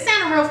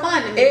real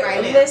fun to me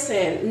right now.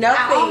 Listen,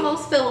 nothing. I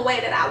almost feel a way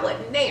that I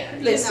wasn't there.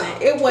 Listen,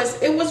 it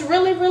was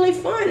really, really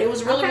fun. It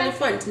was really, really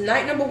fun.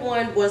 Night number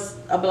 1 was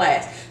a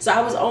blast. So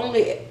I was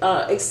only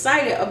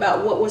excited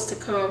about what was to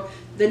come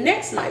the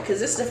next night, because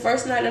this is the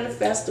first night of the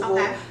festival.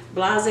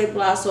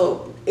 Blah.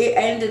 So it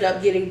ended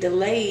up getting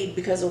delayed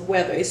because of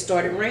weather. It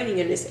started raining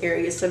in this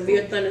area,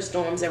 severe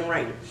thunderstorms and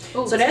rain.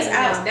 Ooh, so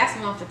that's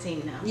one for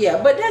Team Now.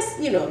 Yeah, but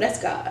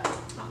that's God.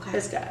 Okay.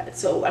 That's God.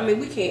 So I mean,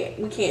 we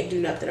can't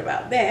do nothing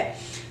about that.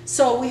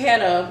 So we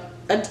had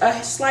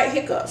a slight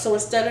hiccup. So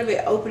instead of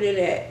it opening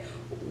at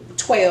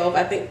 12,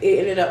 I think it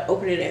ended up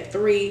opening at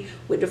 3,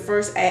 with the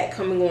first act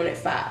coming on at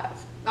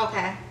 5.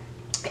 Okay.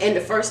 And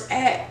the first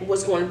act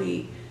was going to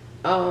be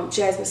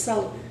Jasmine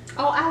Sullivan.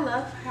 Oh, I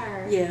love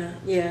her.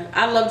 Yeah.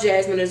 I love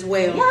Jasmine as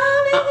well. Y'all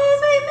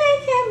niggas be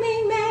making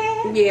me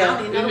mad. Yeah. I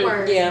don't even know the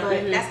words,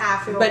 but that's how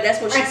I feel. But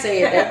that's what she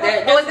said.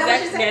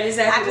 That's exactly what she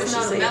said. I just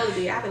know the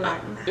melody. I be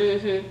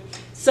like,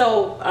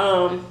 So,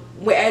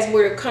 as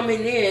we're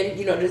coming in,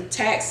 you know, the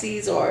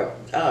taxis or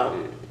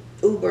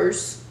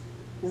Ubers,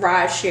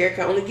 ride share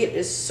can only get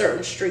to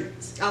certain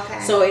streets.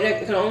 Okay. So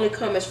it can only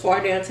come as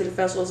far down to the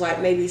festival as like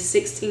maybe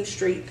 16th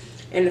Street.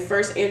 And the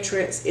first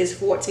entrance is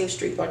 14th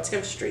Street or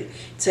 10th Street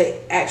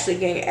to actually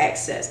gain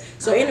access.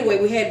 So anyway,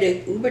 we had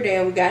the Uber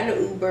down. We got in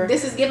the Uber.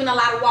 This is giving a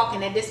lot of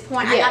walking at this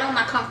point. I got on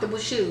my comfortable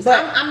shoes.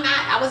 But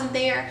I wasn't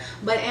there,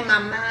 but in my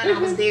mind I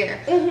was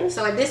there.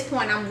 So at this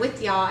point I'm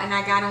with y'all, and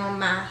I got on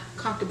my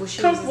comfortable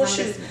shoes.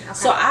 Okay.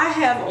 So I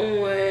have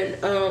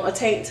on a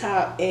tank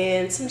top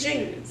and some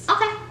jeans.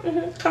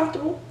 Okay.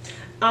 Comfortable.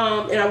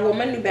 And I wore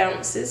my New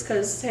Balances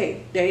because,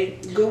 hey, they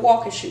good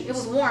walking shoes. It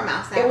was warm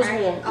outside, It was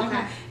right? warm. Okay.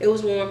 Mm-hmm. It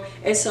was warm.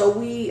 And so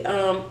we,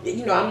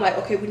 you know, I'm like,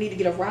 okay, we need to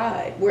get a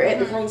ride. We're at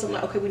the rooms. I'm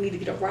like, okay, we need to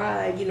get a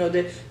ride. You know,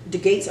 the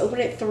gates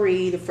open at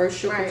 3. The first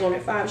show comes on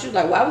at 5. She was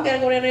like, why we got to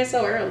go down there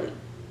so early?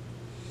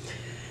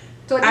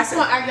 So at this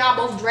point, are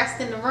y'all both dressed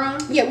in the room?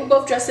 Yeah, we're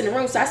both dressed in the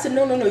room. So I said,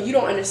 no, you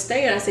don't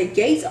understand. I said,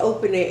 gates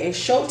opening and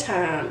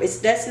showtime,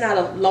 that's not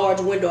a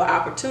large window of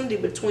opportunity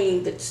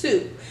between the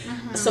two.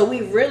 So we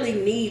really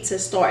need to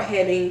start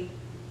heading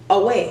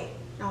away.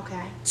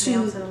 Okay.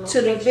 To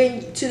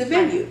the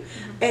venue.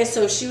 And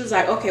so she was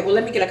like, okay, well,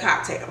 let me get a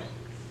cocktail.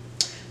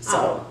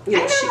 So ain't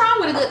nothing wrong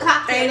with a good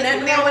cocktail. Ain't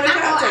nothing wrong with a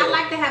cocktail. I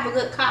like to have a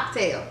good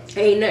cocktail.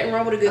 Ain't nothing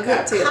wrong with a good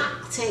cocktail.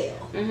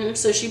 Cocktail.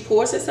 So she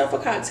pours herself a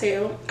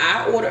cocktail.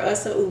 I order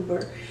us an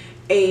Uber,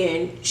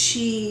 and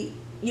she,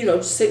 you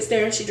know, sits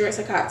there and she drinks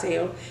a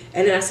cocktail.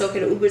 And then I said, okay,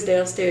 the Uber's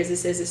downstairs. It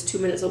says it's 2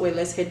 minutes away.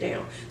 Let's head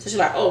down. So she's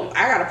like, oh,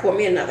 I gotta pour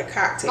me another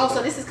cocktail. Oh,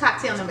 so this is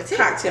cocktail number 2.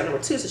 Cocktail number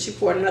 2. So she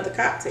poured another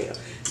cocktail.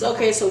 So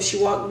okay, so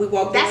we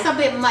walked. That's a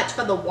bit much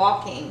for the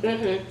walking.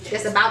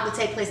 That's about to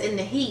take place in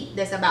the heat.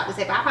 That's about to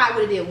take. I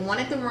probably would have did one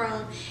at the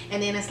room,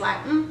 and then it's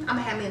like, I'm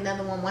gonna have me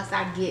another one once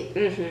I get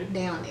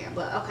down there.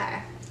 But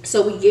okay.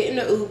 So we get in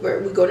the Uber.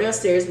 We go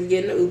downstairs. We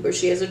get in the Uber.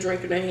 She has a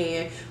drink in her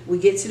hand. We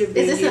get to the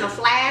venue. Is this in a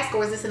flask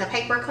or is this in a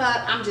paper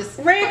cup? I'm just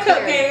red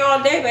cup gang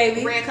all day,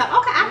 baby. Red cup.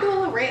 Okay, I do a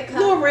little red cup.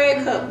 Little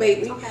red cup,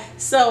 baby. Okay.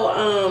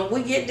 So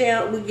we get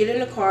down. We get in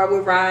the car.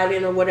 We're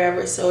riding or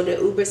whatever. So the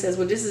Uber says,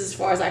 "Well, this is as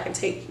far as I can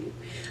take you.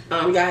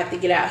 Y'all have to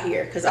get out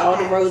here because all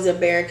the roads are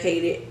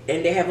barricaded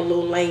and they have a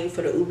little lane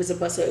for the Ubers to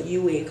bust up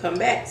you and come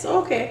back."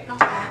 So okay.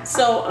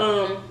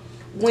 So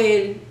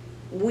when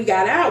we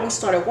got out, we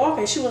started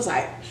walking. She was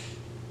like,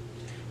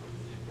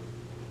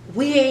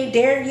 we ain't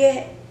there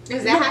yet.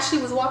 Is that how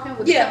she was walking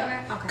with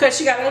the because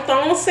she got on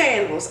thong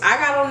sandals. I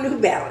got on New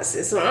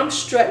Balances, so I'm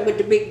strutting with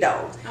the big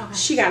dogs.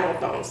 She got on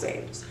thong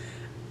sandals.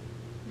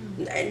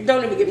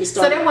 Don't even get me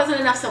started. So there wasn't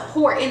enough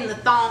support in the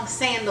thong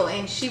sandal,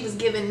 and she was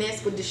giving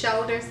this with the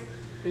shoulders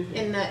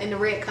in the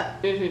red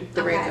cup.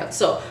 The red cup.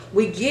 So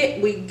we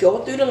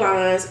go through the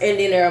lines, and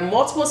then there are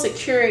multiple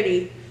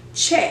security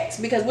checks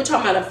because we're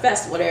talking about a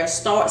festival. There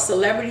are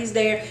celebrities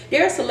there.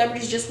 There are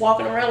celebrities just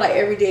walking around like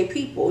everyday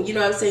people. You know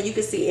what I'm saying? You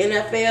can see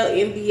NFL,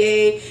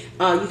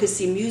 NBA. You can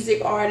see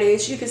music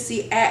artists. You can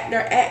see actor,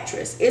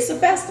 actress. It's a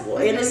festival,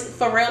 and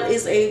Pharrell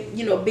is a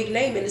big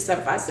name in the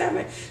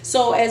 757.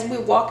 So as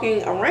we're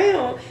walking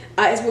around,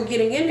 as we're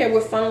getting in there,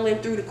 we're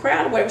funneling through the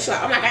crowd or whatever. She's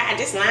like, "Oh my God,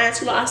 this line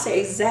too long." I say,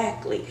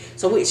 "Exactly."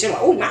 So she's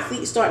like, "Oh, my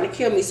feet starting to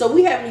kill me." So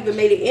we haven't even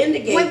made it in the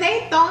gate. Were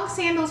they thong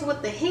sandals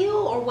with the heel,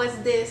 or was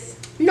this?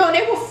 No,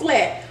 they were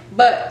flat.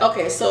 But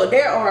okay, so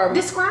there are.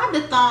 Describe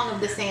the thong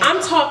of the sandal.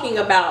 I'm talking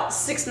about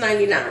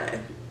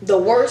 $6.99. The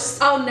worst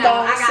thong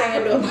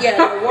sandal.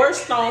 Yeah, the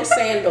worst thong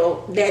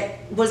sandal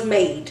that was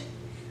made.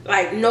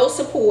 Like no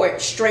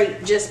support,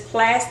 straight, just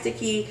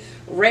plasticky,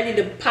 ready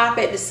to pop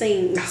at the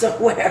seams or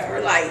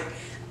whatever. Like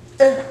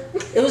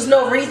it was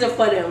no reason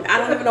for them. I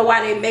don't even know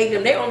why they made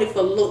them. They're only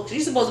for looks.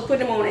 You're supposed to put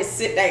them on and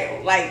sit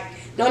down. Like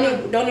don't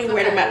even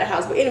wear them out the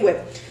house. But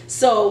anyway,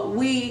 so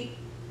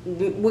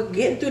we're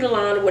getting through the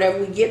line or whatever.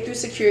 We get through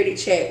security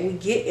check. We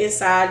get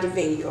inside the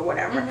venue or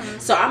whatever.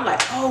 So I'm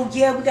like, oh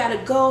yeah, we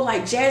gotta go.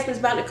 Like Jasmine's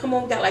about to come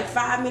on. We got like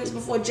 5 minutes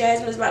before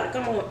Jasmine's about to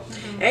come on.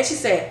 And she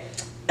said,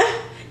 I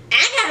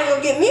gotta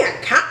go get me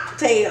a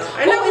cocktail.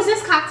 And is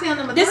this cocktail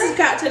number 3? This is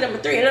cocktail number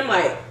 3. And I'm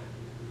like,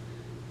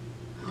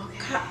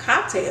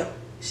 cocktail.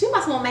 She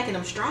must want making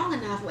them strong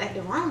enough at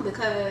the room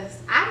because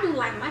I do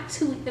like my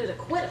 2 here to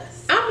quit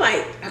us. I'm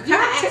like, girl,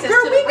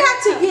 we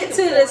got to get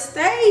to the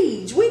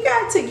stage. We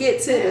got to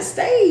get to the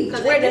stage.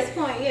 Because at this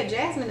point,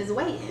 Jasmine is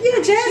waiting.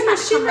 Yeah, Jasmine,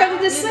 she ready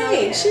to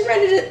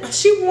sing.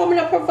 She warming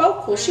up her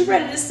vocals. She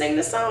ready to sing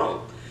the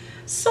song.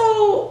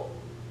 So,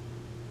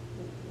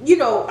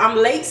 I'm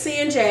late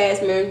seeing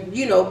Jasmine,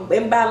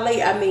 and by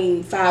late I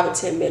mean 5 or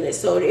 10 minutes.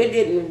 So it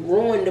didn't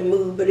ruin the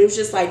mood, but it was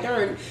just like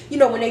during,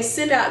 when they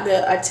send out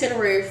the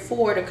itinerary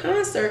for the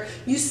concert,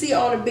 you see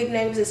all the big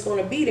names that's going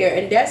to be there,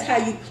 and that's how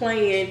you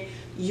plan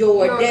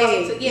your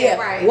day.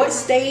 Right. What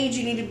stage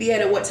you need to be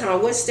at what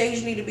time, what stage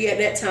you need to be at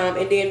that time,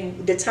 and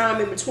then the time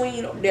in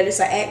between that it's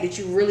an act that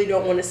you really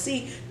don't want to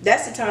see,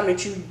 that's the time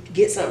that you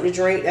get something to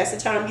drink, that's the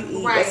time you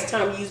eat, that's the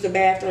time you use the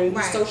bathroom,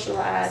 you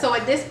socialize. So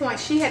at this point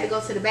she had to go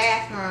to the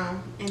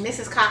bathroom, and this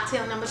is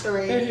cocktail number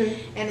 3,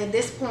 and at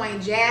this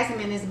point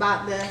Jasmine is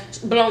about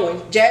to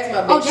blowing. Jasmine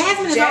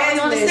is already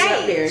on the stage.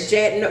 Up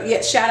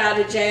there. Shout out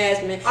to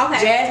Jasmine.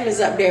 Jasmine's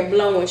up there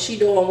blowing. She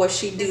doing what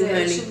she do,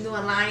 honey. She's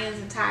doing lions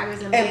and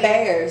tigers and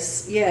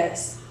bears.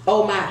 Yes.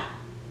 Oh my.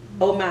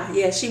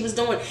 Yeah, she was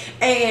doing.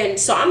 And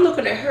so I'm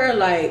looking at her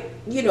like,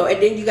 and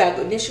then she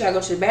gotta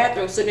go to the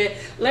bathroom. So then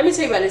let me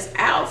tell you about this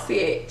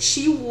outfit.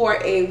 She wore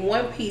a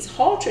one-piece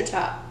halter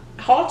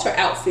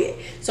outfit.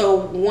 So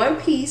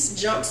one-piece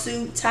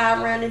jumpsuit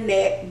tied around the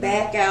neck,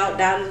 back out,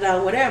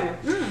 whatever.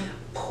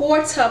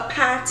 Porta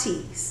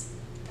potties.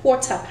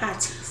 porta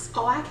potties.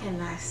 Oh, I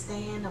cannot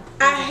stand a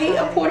porta I hate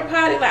potty. a porta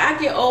potty. Like,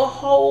 I get a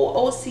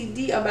whole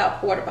OCD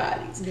about porta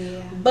potties.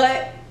 Yeah.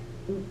 But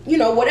you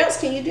know, what else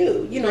can you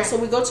do? You know, Right. so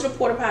we go to the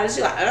porta potties.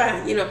 She's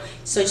like, you know.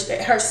 So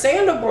her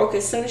sandal broke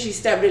as soon as she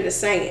stepped in the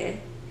sand.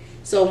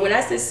 So when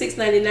I said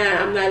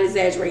 $6.99, I'm not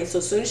exaggerating. So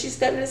as soon as she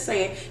stepped in the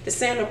sand, the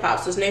sandal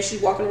popped. So now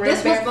she's walking around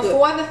This barefoot. was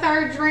before the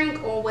third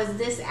drink, or was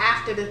this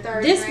after the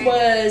third This drink?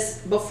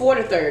 was before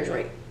the third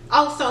drink.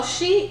 Oh, so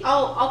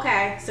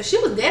okay. So she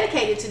was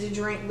dedicated to the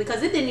drink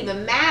because it didn't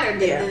even matter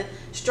that the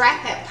strap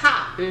had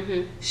popped.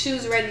 Mm-hmm. She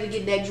was ready to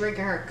get that drink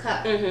in her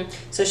cup. Mm-hmm.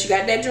 So she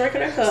got that drink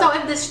in her cup. So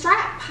if the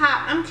strap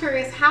popped, I'm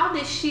curious, how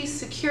did she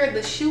secure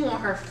the shoe on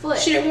her foot?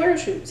 She didn't wear her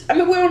shoes. I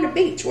mean, we're on the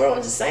beach. We're on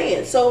the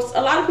sand. So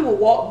a lot of people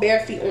walk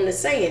bare feet on the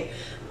sand.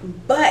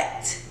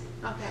 But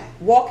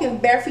walking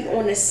bare feet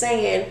on the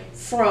sand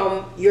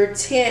from your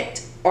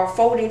tent or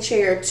folding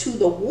chair to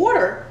the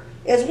water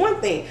is one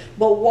thing.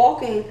 But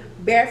walking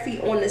bare feet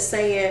on the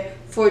sand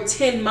for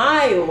 10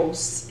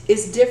 miles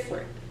is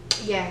different.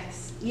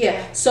 Yes.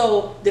 Yeah.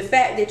 So the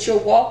fact that you're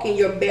walking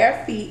your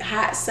bare feet,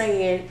 hot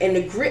sand, and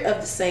the grit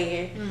of the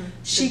sand,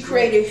 she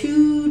created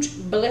huge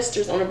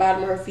blisters on the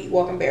bottom of her feet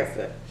walking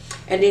barefoot.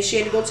 And then she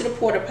had to go to the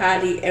porta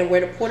potty, and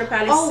where the porta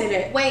potty sit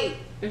at. Wait.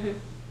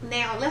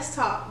 Now let's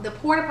talk. The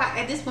porta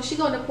potty, at this point, she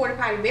going to the porta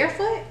potty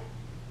barefoot?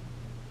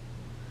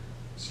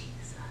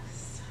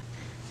 Jesus.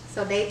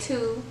 So day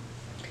 2.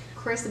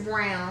 Chris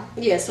Brown.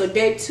 Yeah, so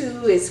day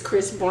 2 is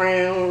Chris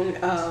Brown,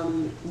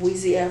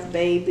 Weezy F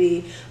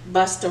Baby,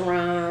 Busta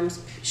Rhymes,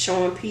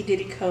 Sean P.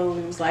 Diddy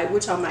Combs. Like, we're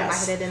talking about.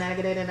 I'm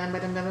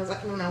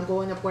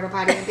going to porta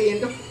potty at the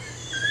end.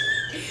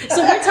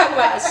 So we're talking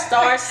about a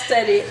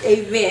star-studded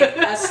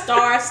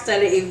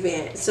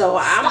event, So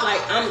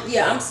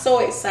I'm so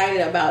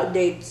excited about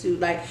day 2.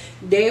 Like,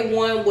 day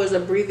 1 was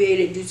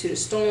abbreviated due to the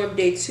storm.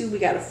 Day 2, we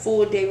got a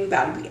full day. We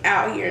about to be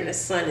out here in the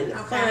sun and the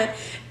fun.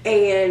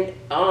 And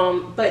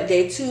but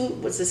day 2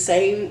 was the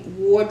same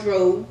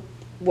wardrobe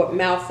with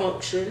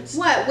malfunctions.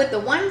 What, with the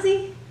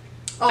onesie?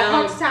 Oh,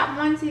 pump top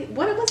onesie.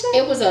 What was it?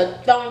 It was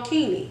a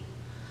thonkini.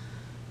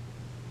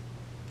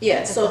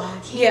 Yeah, so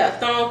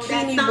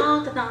thonkini.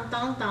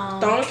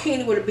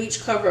 Thonkini with a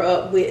beach cover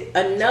up with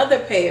another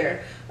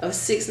pair of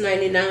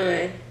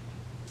 $6.99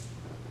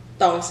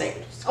 thong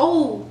sandals.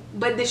 Oh,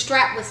 but the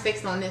strap was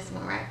fixed on this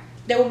one, right?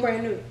 They were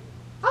brand new.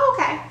 Oh,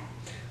 okay.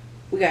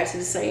 We got to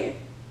the sand.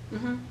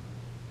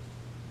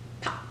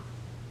 Pop.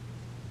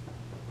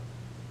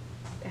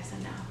 That's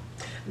enough.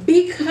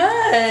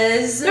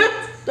 Because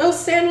those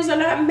sandals are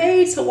not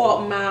made to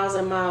walk miles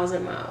and miles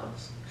and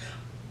miles.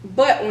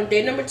 But on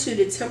day number 2,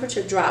 the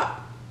temperature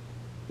dropped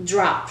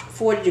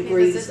 40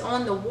 degrees. Because it's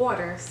on the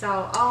water,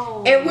 so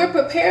And we're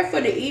prepared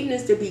for the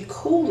evenings to be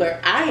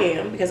cooler. I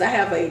am, because I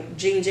have a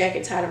jean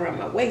jacket tied around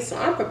my waist, so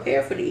I'm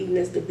prepared for the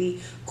evenings to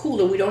be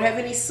cooler. We don't have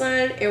any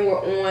sun, and we're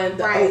on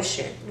the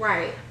ocean.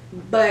 Right.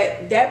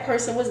 But that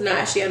person was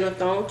not. She had on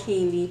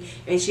thonkini,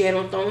 and she had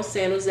on thong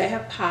sandals that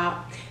had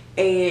popped,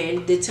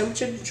 and the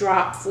temperature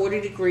dropped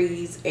 40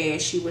 degrees,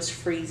 and she was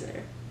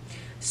freezing.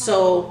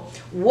 So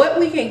what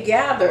we can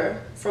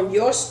gather from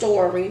your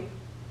story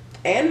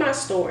and my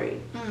story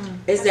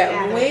is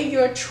that when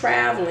you're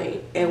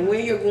traveling and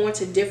when you're going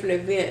to different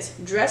events,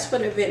 dress for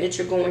the event that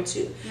you're going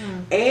to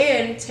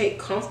and take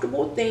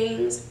comfortable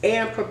things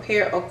and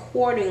prepare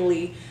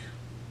accordingly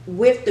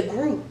with the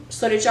group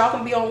so that y'all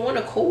can be on one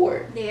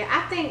accord.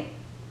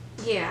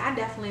 I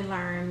definitely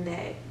learned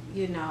that,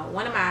 you know,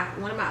 one of my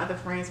other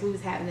friends, we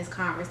was having this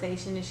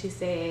conversation, and she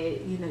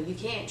said, you know, you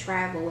can't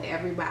travel with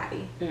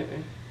everybody.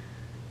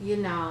 You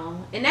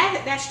know, and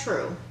that's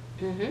true.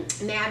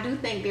 Now, I do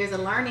think there's a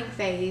learning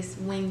phase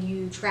when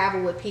you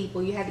travel with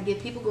people. You have to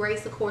give people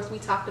grace. Of course, we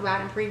talked about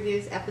in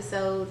previous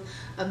episodes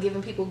of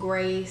giving people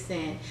grace,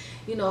 and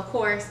you know, of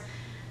course,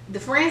 the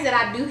friends that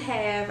I do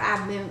have,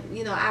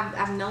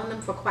 I've known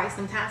them for quite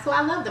some time, so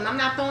I love them. I'm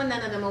not throwing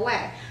none of them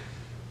away,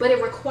 but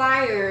it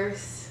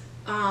requires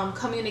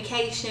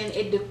communication.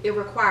 It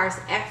requires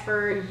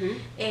effort,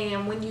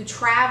 and when you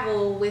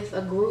travel with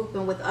a group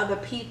and with other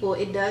people,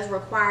 it does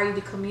require you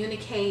to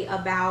communicate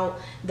about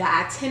the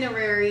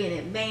itinerary in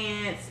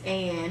advance,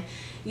 and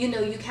you know,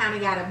 you kind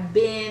of got to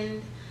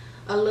bend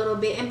a little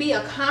bit and be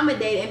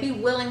accommodating and be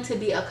willing to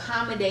be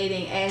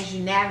accommodating as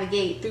you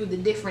navigate through the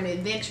different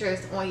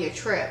adventures on your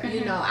trip.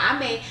 You know,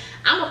 I'm a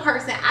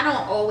person, I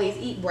don't always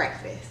eat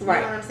breakfast. You know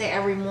what I'm saying?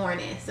 Every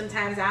morning.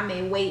 Sometimes I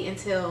may wait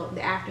until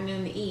the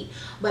afternoon to eat.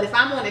 But if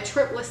I'm on a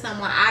trip with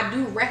someone, I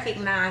do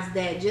recognize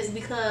that just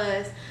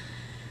because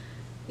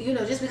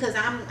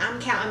I'm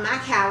counting my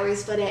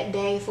calories for that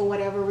day for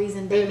whatever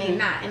reason, they may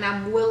not. And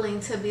I'm willing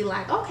to be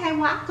like, okay,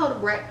 well, I'll go to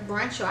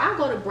brunch or I'll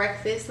go to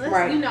breakfast.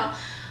 Let's, you know,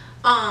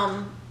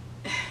 but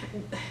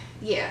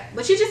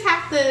you just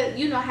have to,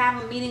 you know,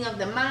 have a meeting of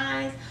the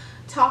minds,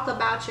 talk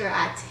about your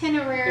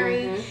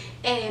itinerary,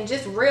 and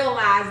just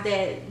realize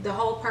that the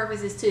whole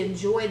purpose is to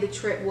enjoy the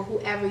trip with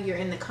whoever you're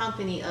in the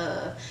company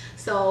of.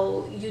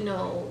 So, you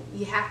know,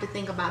 you have to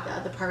think about the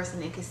other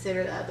person and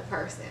consider the other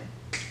person.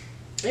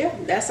 Yeah,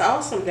 that's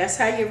awesome. That's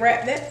how you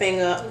wrap that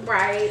thing up.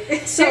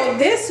 Right. So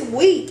this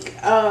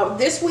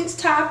week's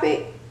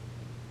topic,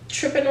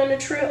 tripping on the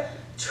trip.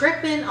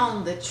 Tripping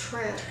on the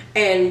trip.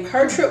 And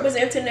her trip was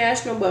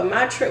international, but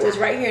my trip was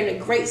right here in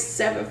the Great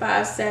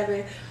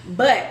 757.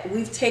 But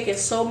we've taken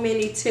so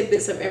many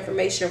tidbits of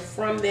information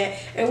from that,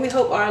 and we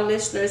hope our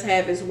listeners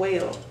have as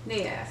well.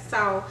 Yeah,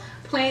 so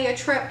plan your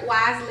trip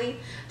wisely.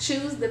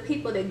 Choose the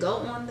people that go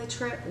on the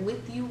trip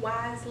with you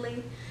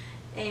wisely,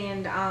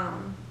 and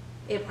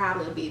it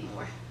probably will be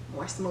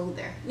more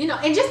smoother. You know,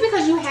 and just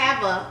because you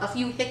have a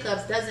few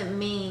hiccups doesn't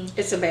mean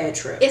it's a bad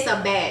trip. It's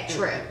a bad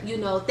trip. You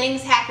know,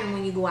 things happen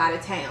when you go out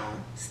of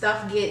town.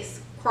 Stuff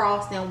gets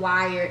crossed and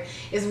wired.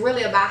 It's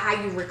really about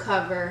how you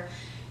recover,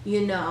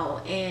 you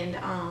know, and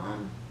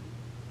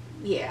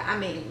yeah, I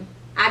mean,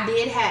 I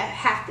did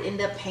have to end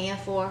up paying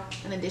for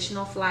an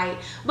additional flight,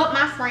 but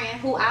my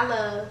friend who I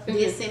love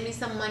did send me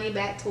some money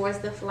back towards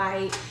the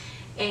flight.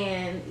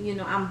 And, you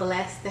know, I'm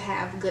blessed to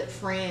have good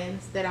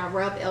friends that I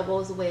rub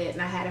elbows with.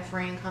 And I had a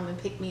friend come and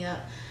pick me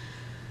up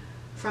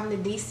from the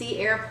DC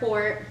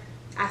airport.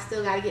 I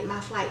still got to get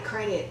my flight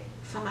credit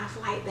for my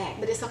flight back,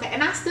 but it's okay.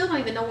 And I still don't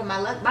even know where my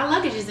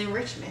luggage is in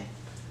Richmond.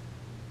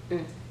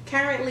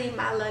 Currently,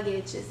 my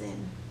luggage is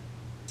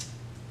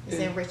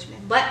in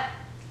Richmond. But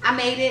I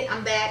made it.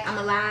 I'm back. I'm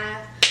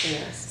alive.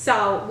 Yes.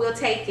 So we'll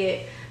take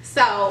it.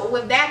 So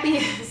with that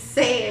being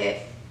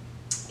said,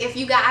 if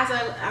you guys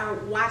are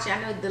watching,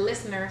 I know the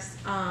listeners,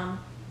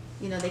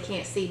 you know, they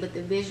can't see, but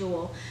the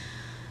visual,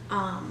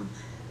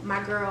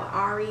 my girl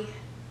Ari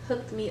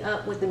hooked me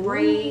up with the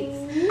braids.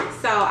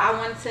 So I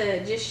want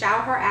to just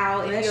shout her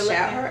out.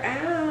 Shout her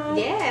out.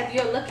 Yeah, if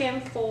you're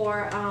looking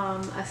for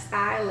a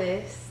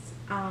stylist,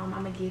 I'm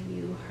gonna give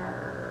you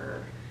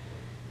her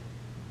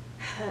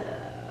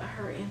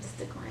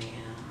Instagram.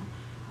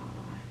 Hold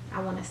on,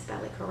 I want to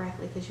spell it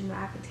correctly because you know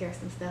I can tear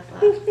some stuff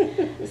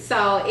up.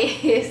 So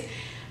it is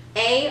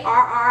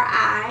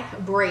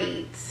ARRI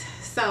braids.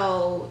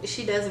 So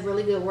she does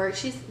really good work.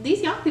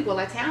 These young people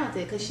are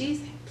talented because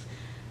she's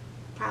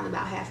probably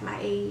about half my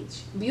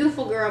age.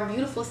 Beautiful girl,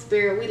 beautiful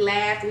spirit. We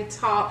laughed, we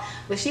talked,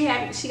 but she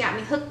got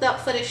me hooked up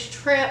for this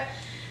trip.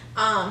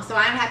 So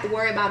I didn't have to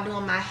worry about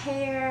doing my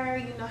hair.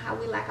 You know how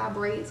we like our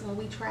braids when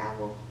we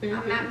travel.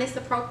 I'm not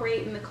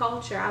misappropriating the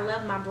culture. I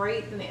love my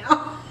braids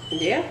now.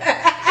 Yeah,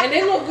 and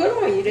they look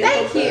good on you.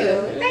 Thank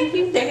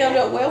you. They held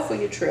up well for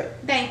your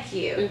trip. Thank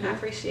you. I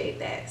appreciate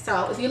that.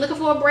 So if you're looking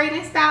for a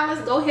braiding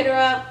stylist, go hit her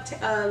up.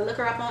 Look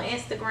her up on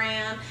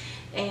Instagram,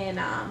 and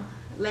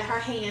let her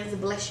hands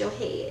bless your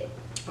head.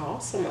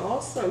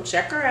 Awesome.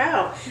 Check her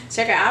out.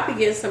 I'll be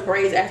getting some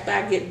braids after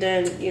I get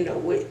done, you know,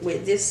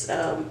 with this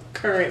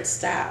current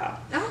style.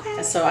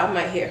 Okay. So I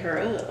might hit her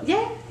up.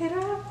 Yeah, hit her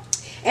up.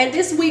 And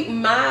this week,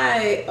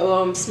 my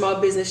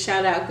small business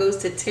shout out goes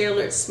to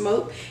Tailored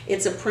Smoke.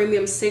 It's a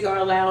premium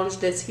cigar lounge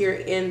that's here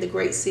in the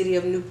great city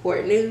of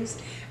Newport News.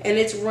 And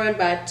it's run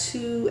by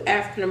two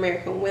African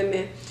American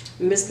women,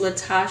 Miss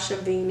Latasha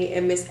Vini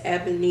and Miss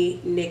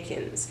Ebony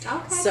Nickens.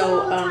 Okay.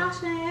 So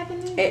Latasha and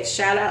Ebony.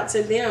 Shout out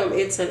to them.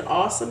 It's an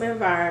awesome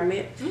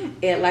environment.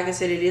 And like I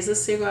said, it is a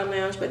cigar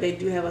lounge, but they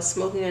do have a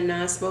smoking and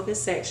non-smoking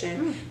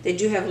section. They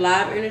do have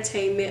live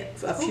entertainment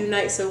a few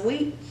nights a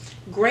week.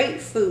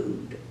 Great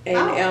food.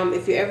 And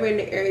if you're ever in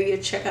the area,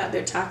 check out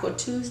their Taco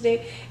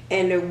Tuesday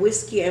and their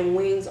whiskey and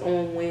wings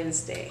on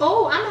Wednesday.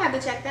 Oh, I'm gonna have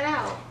to check that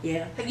out.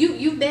 Yeah.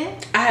 You've been?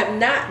 I have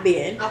not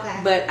been.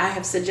 Okay. But I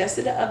have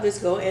suggested that others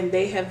go, and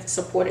they have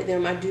supported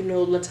them. I do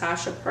know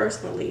Latasha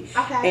personally.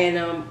 Okay.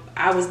 And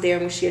I was there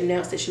when she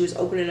announced that she was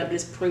opening up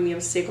this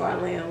premium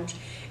cigar lounge.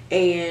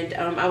 And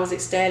I was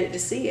ecstatic to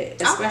see it,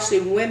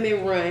 especially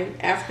women-run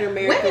African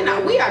American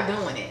women. We are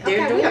doing it.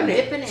 They're doing we are it.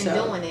 dipping and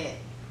doing it.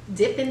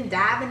 Dipping,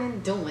 diving,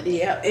 and doing it.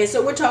 Yeah, and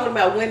so we're talking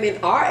about women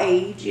our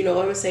age, you know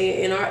what I'm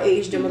saying, in our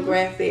age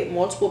demographic,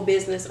 multiple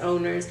business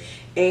owners,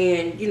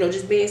 and, you know,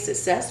 just being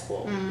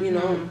successful, you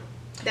know.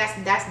 That's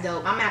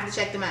dope. I'm going to have to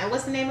check them out. And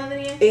what's the name of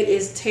it again? It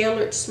is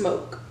Tailored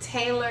Smoke.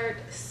 Tailored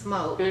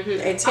Smoke.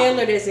 And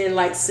tailored is in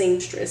like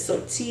seamstress,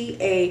 so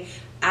TAILORED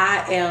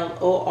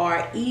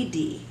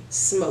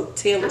Smoke,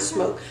 Tailored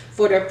Smoke,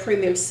 for their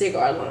premium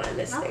cigar line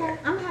that's there.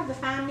 I'm going to have to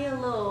find me a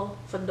little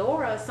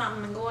fedora or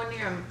something and go in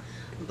there and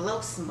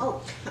blow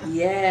smoke.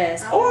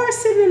 Yes. Or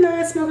sit in the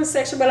non-smoking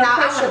section, but I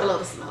want to blow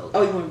the smoke.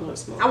 Oh, you want to blow the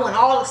smoke? I want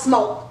all the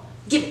smoke.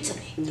 Give it to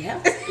me. Yeah.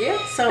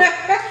 So,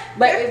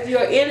 but if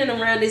you're in and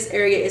around this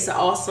area, it's an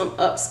awesome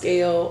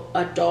upscale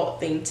adult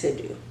thing to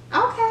do.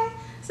 Okay.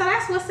 So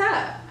that's what's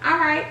up. All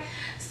right.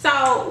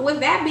 So with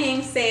that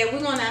being said,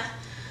 we're going to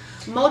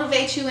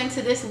motivate you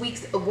into this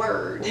week's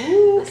word. Ooh,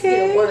 okay. Let's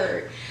get a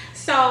word.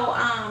 So,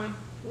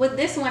 with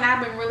this one,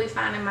 I've been really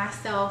finding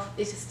myself,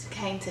 it just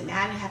came to me.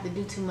 I didn't have to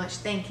do too much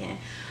thinking.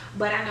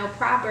 But I know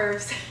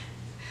Proverbs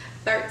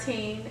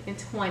 13 and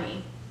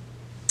 20.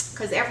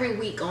 Because every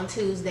week on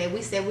Tuesday,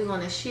 we said we're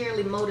going to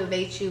surely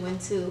motivate you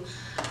into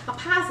a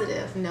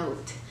positive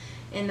note.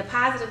 And the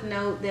positive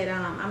note that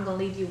I'm going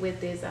to leave you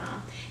with is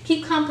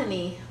keep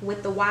company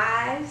with the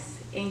wise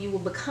and you will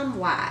become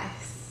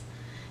wise.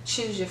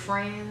 Choose your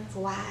friends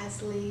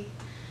wisely.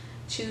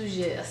 Choose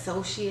your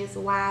associates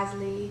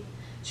wisely.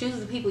 Choose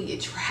the people you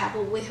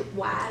travel with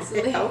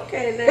wisely.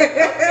 Okay,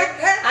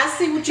 I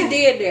see what you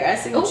did there. I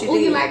see what you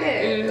did. You like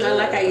that? I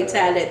like how you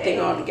tied that thing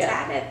all together.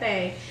 Tie that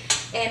thing.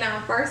 And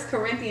 1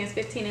 Corinthians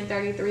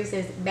 15:33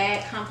 says,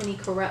 bad company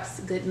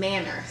corrupts good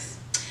manners.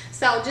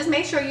 So just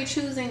make sure you're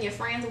choosing your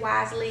friends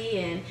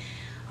wisely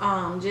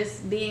and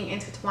just being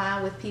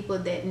intertwined with people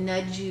that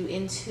nudge you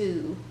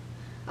into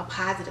a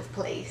positive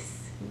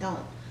place.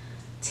 Don't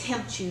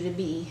tempt you to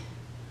be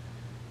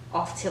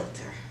off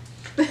kilter.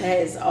 That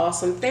is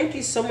awesome. Thank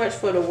you so much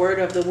for the word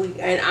of the week.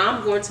 And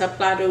I'm going to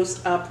apply those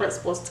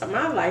principles to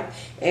my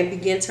life and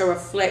begin to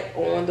reflect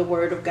on the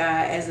word of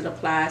God as it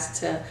applies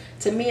to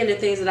me and the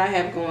things that I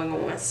have going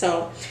on.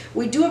 So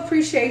we do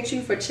appreciate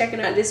you for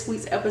checking out this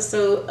week's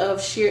episode of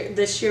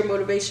the Sheer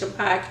Motivation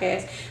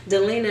Podcast.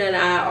 Delina and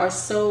I are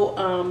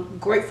so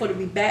grateful to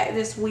be back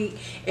this week,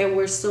 and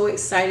we're so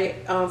excited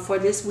for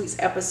this week's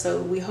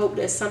episode. We hope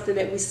that something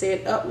that we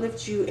said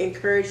uplifts you,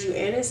 encouraged you,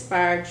 and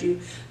inspired you.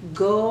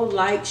 Go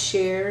like,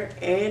 share,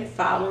 and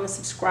follow and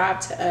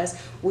subscribe to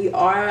us. We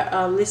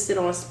are listed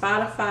on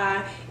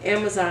Spotify,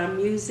 Amazon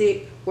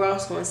Music. We're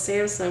also on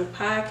Samsung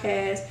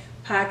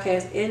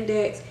Podcast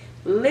Index,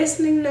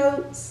 listening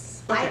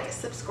notes. Like,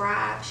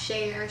 subscribe,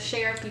 share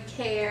if you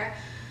care.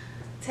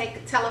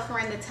 Tell a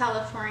friend to tell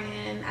a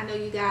friend. I know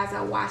you guys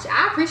are watching.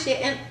 I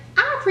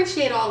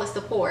appreciate all the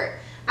support.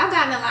 I've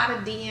gotten a lot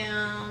of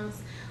DMs.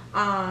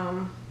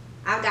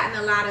 I've gotten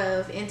a lot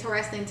of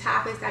interesting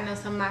topics. I know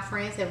some of my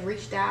friends have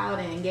reached out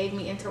and gave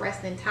me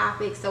interesting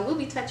topics. So we'll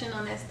be touching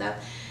on that stuff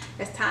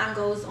as time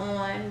goes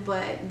on.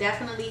 But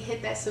definitely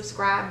hit that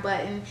subscribe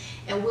button.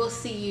 And we'll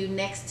see you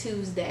next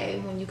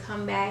Tuesday when you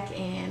come back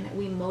and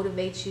we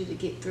motivate you to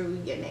get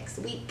through your next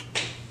week.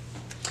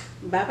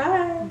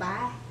 Bye-bye.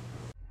 Bye.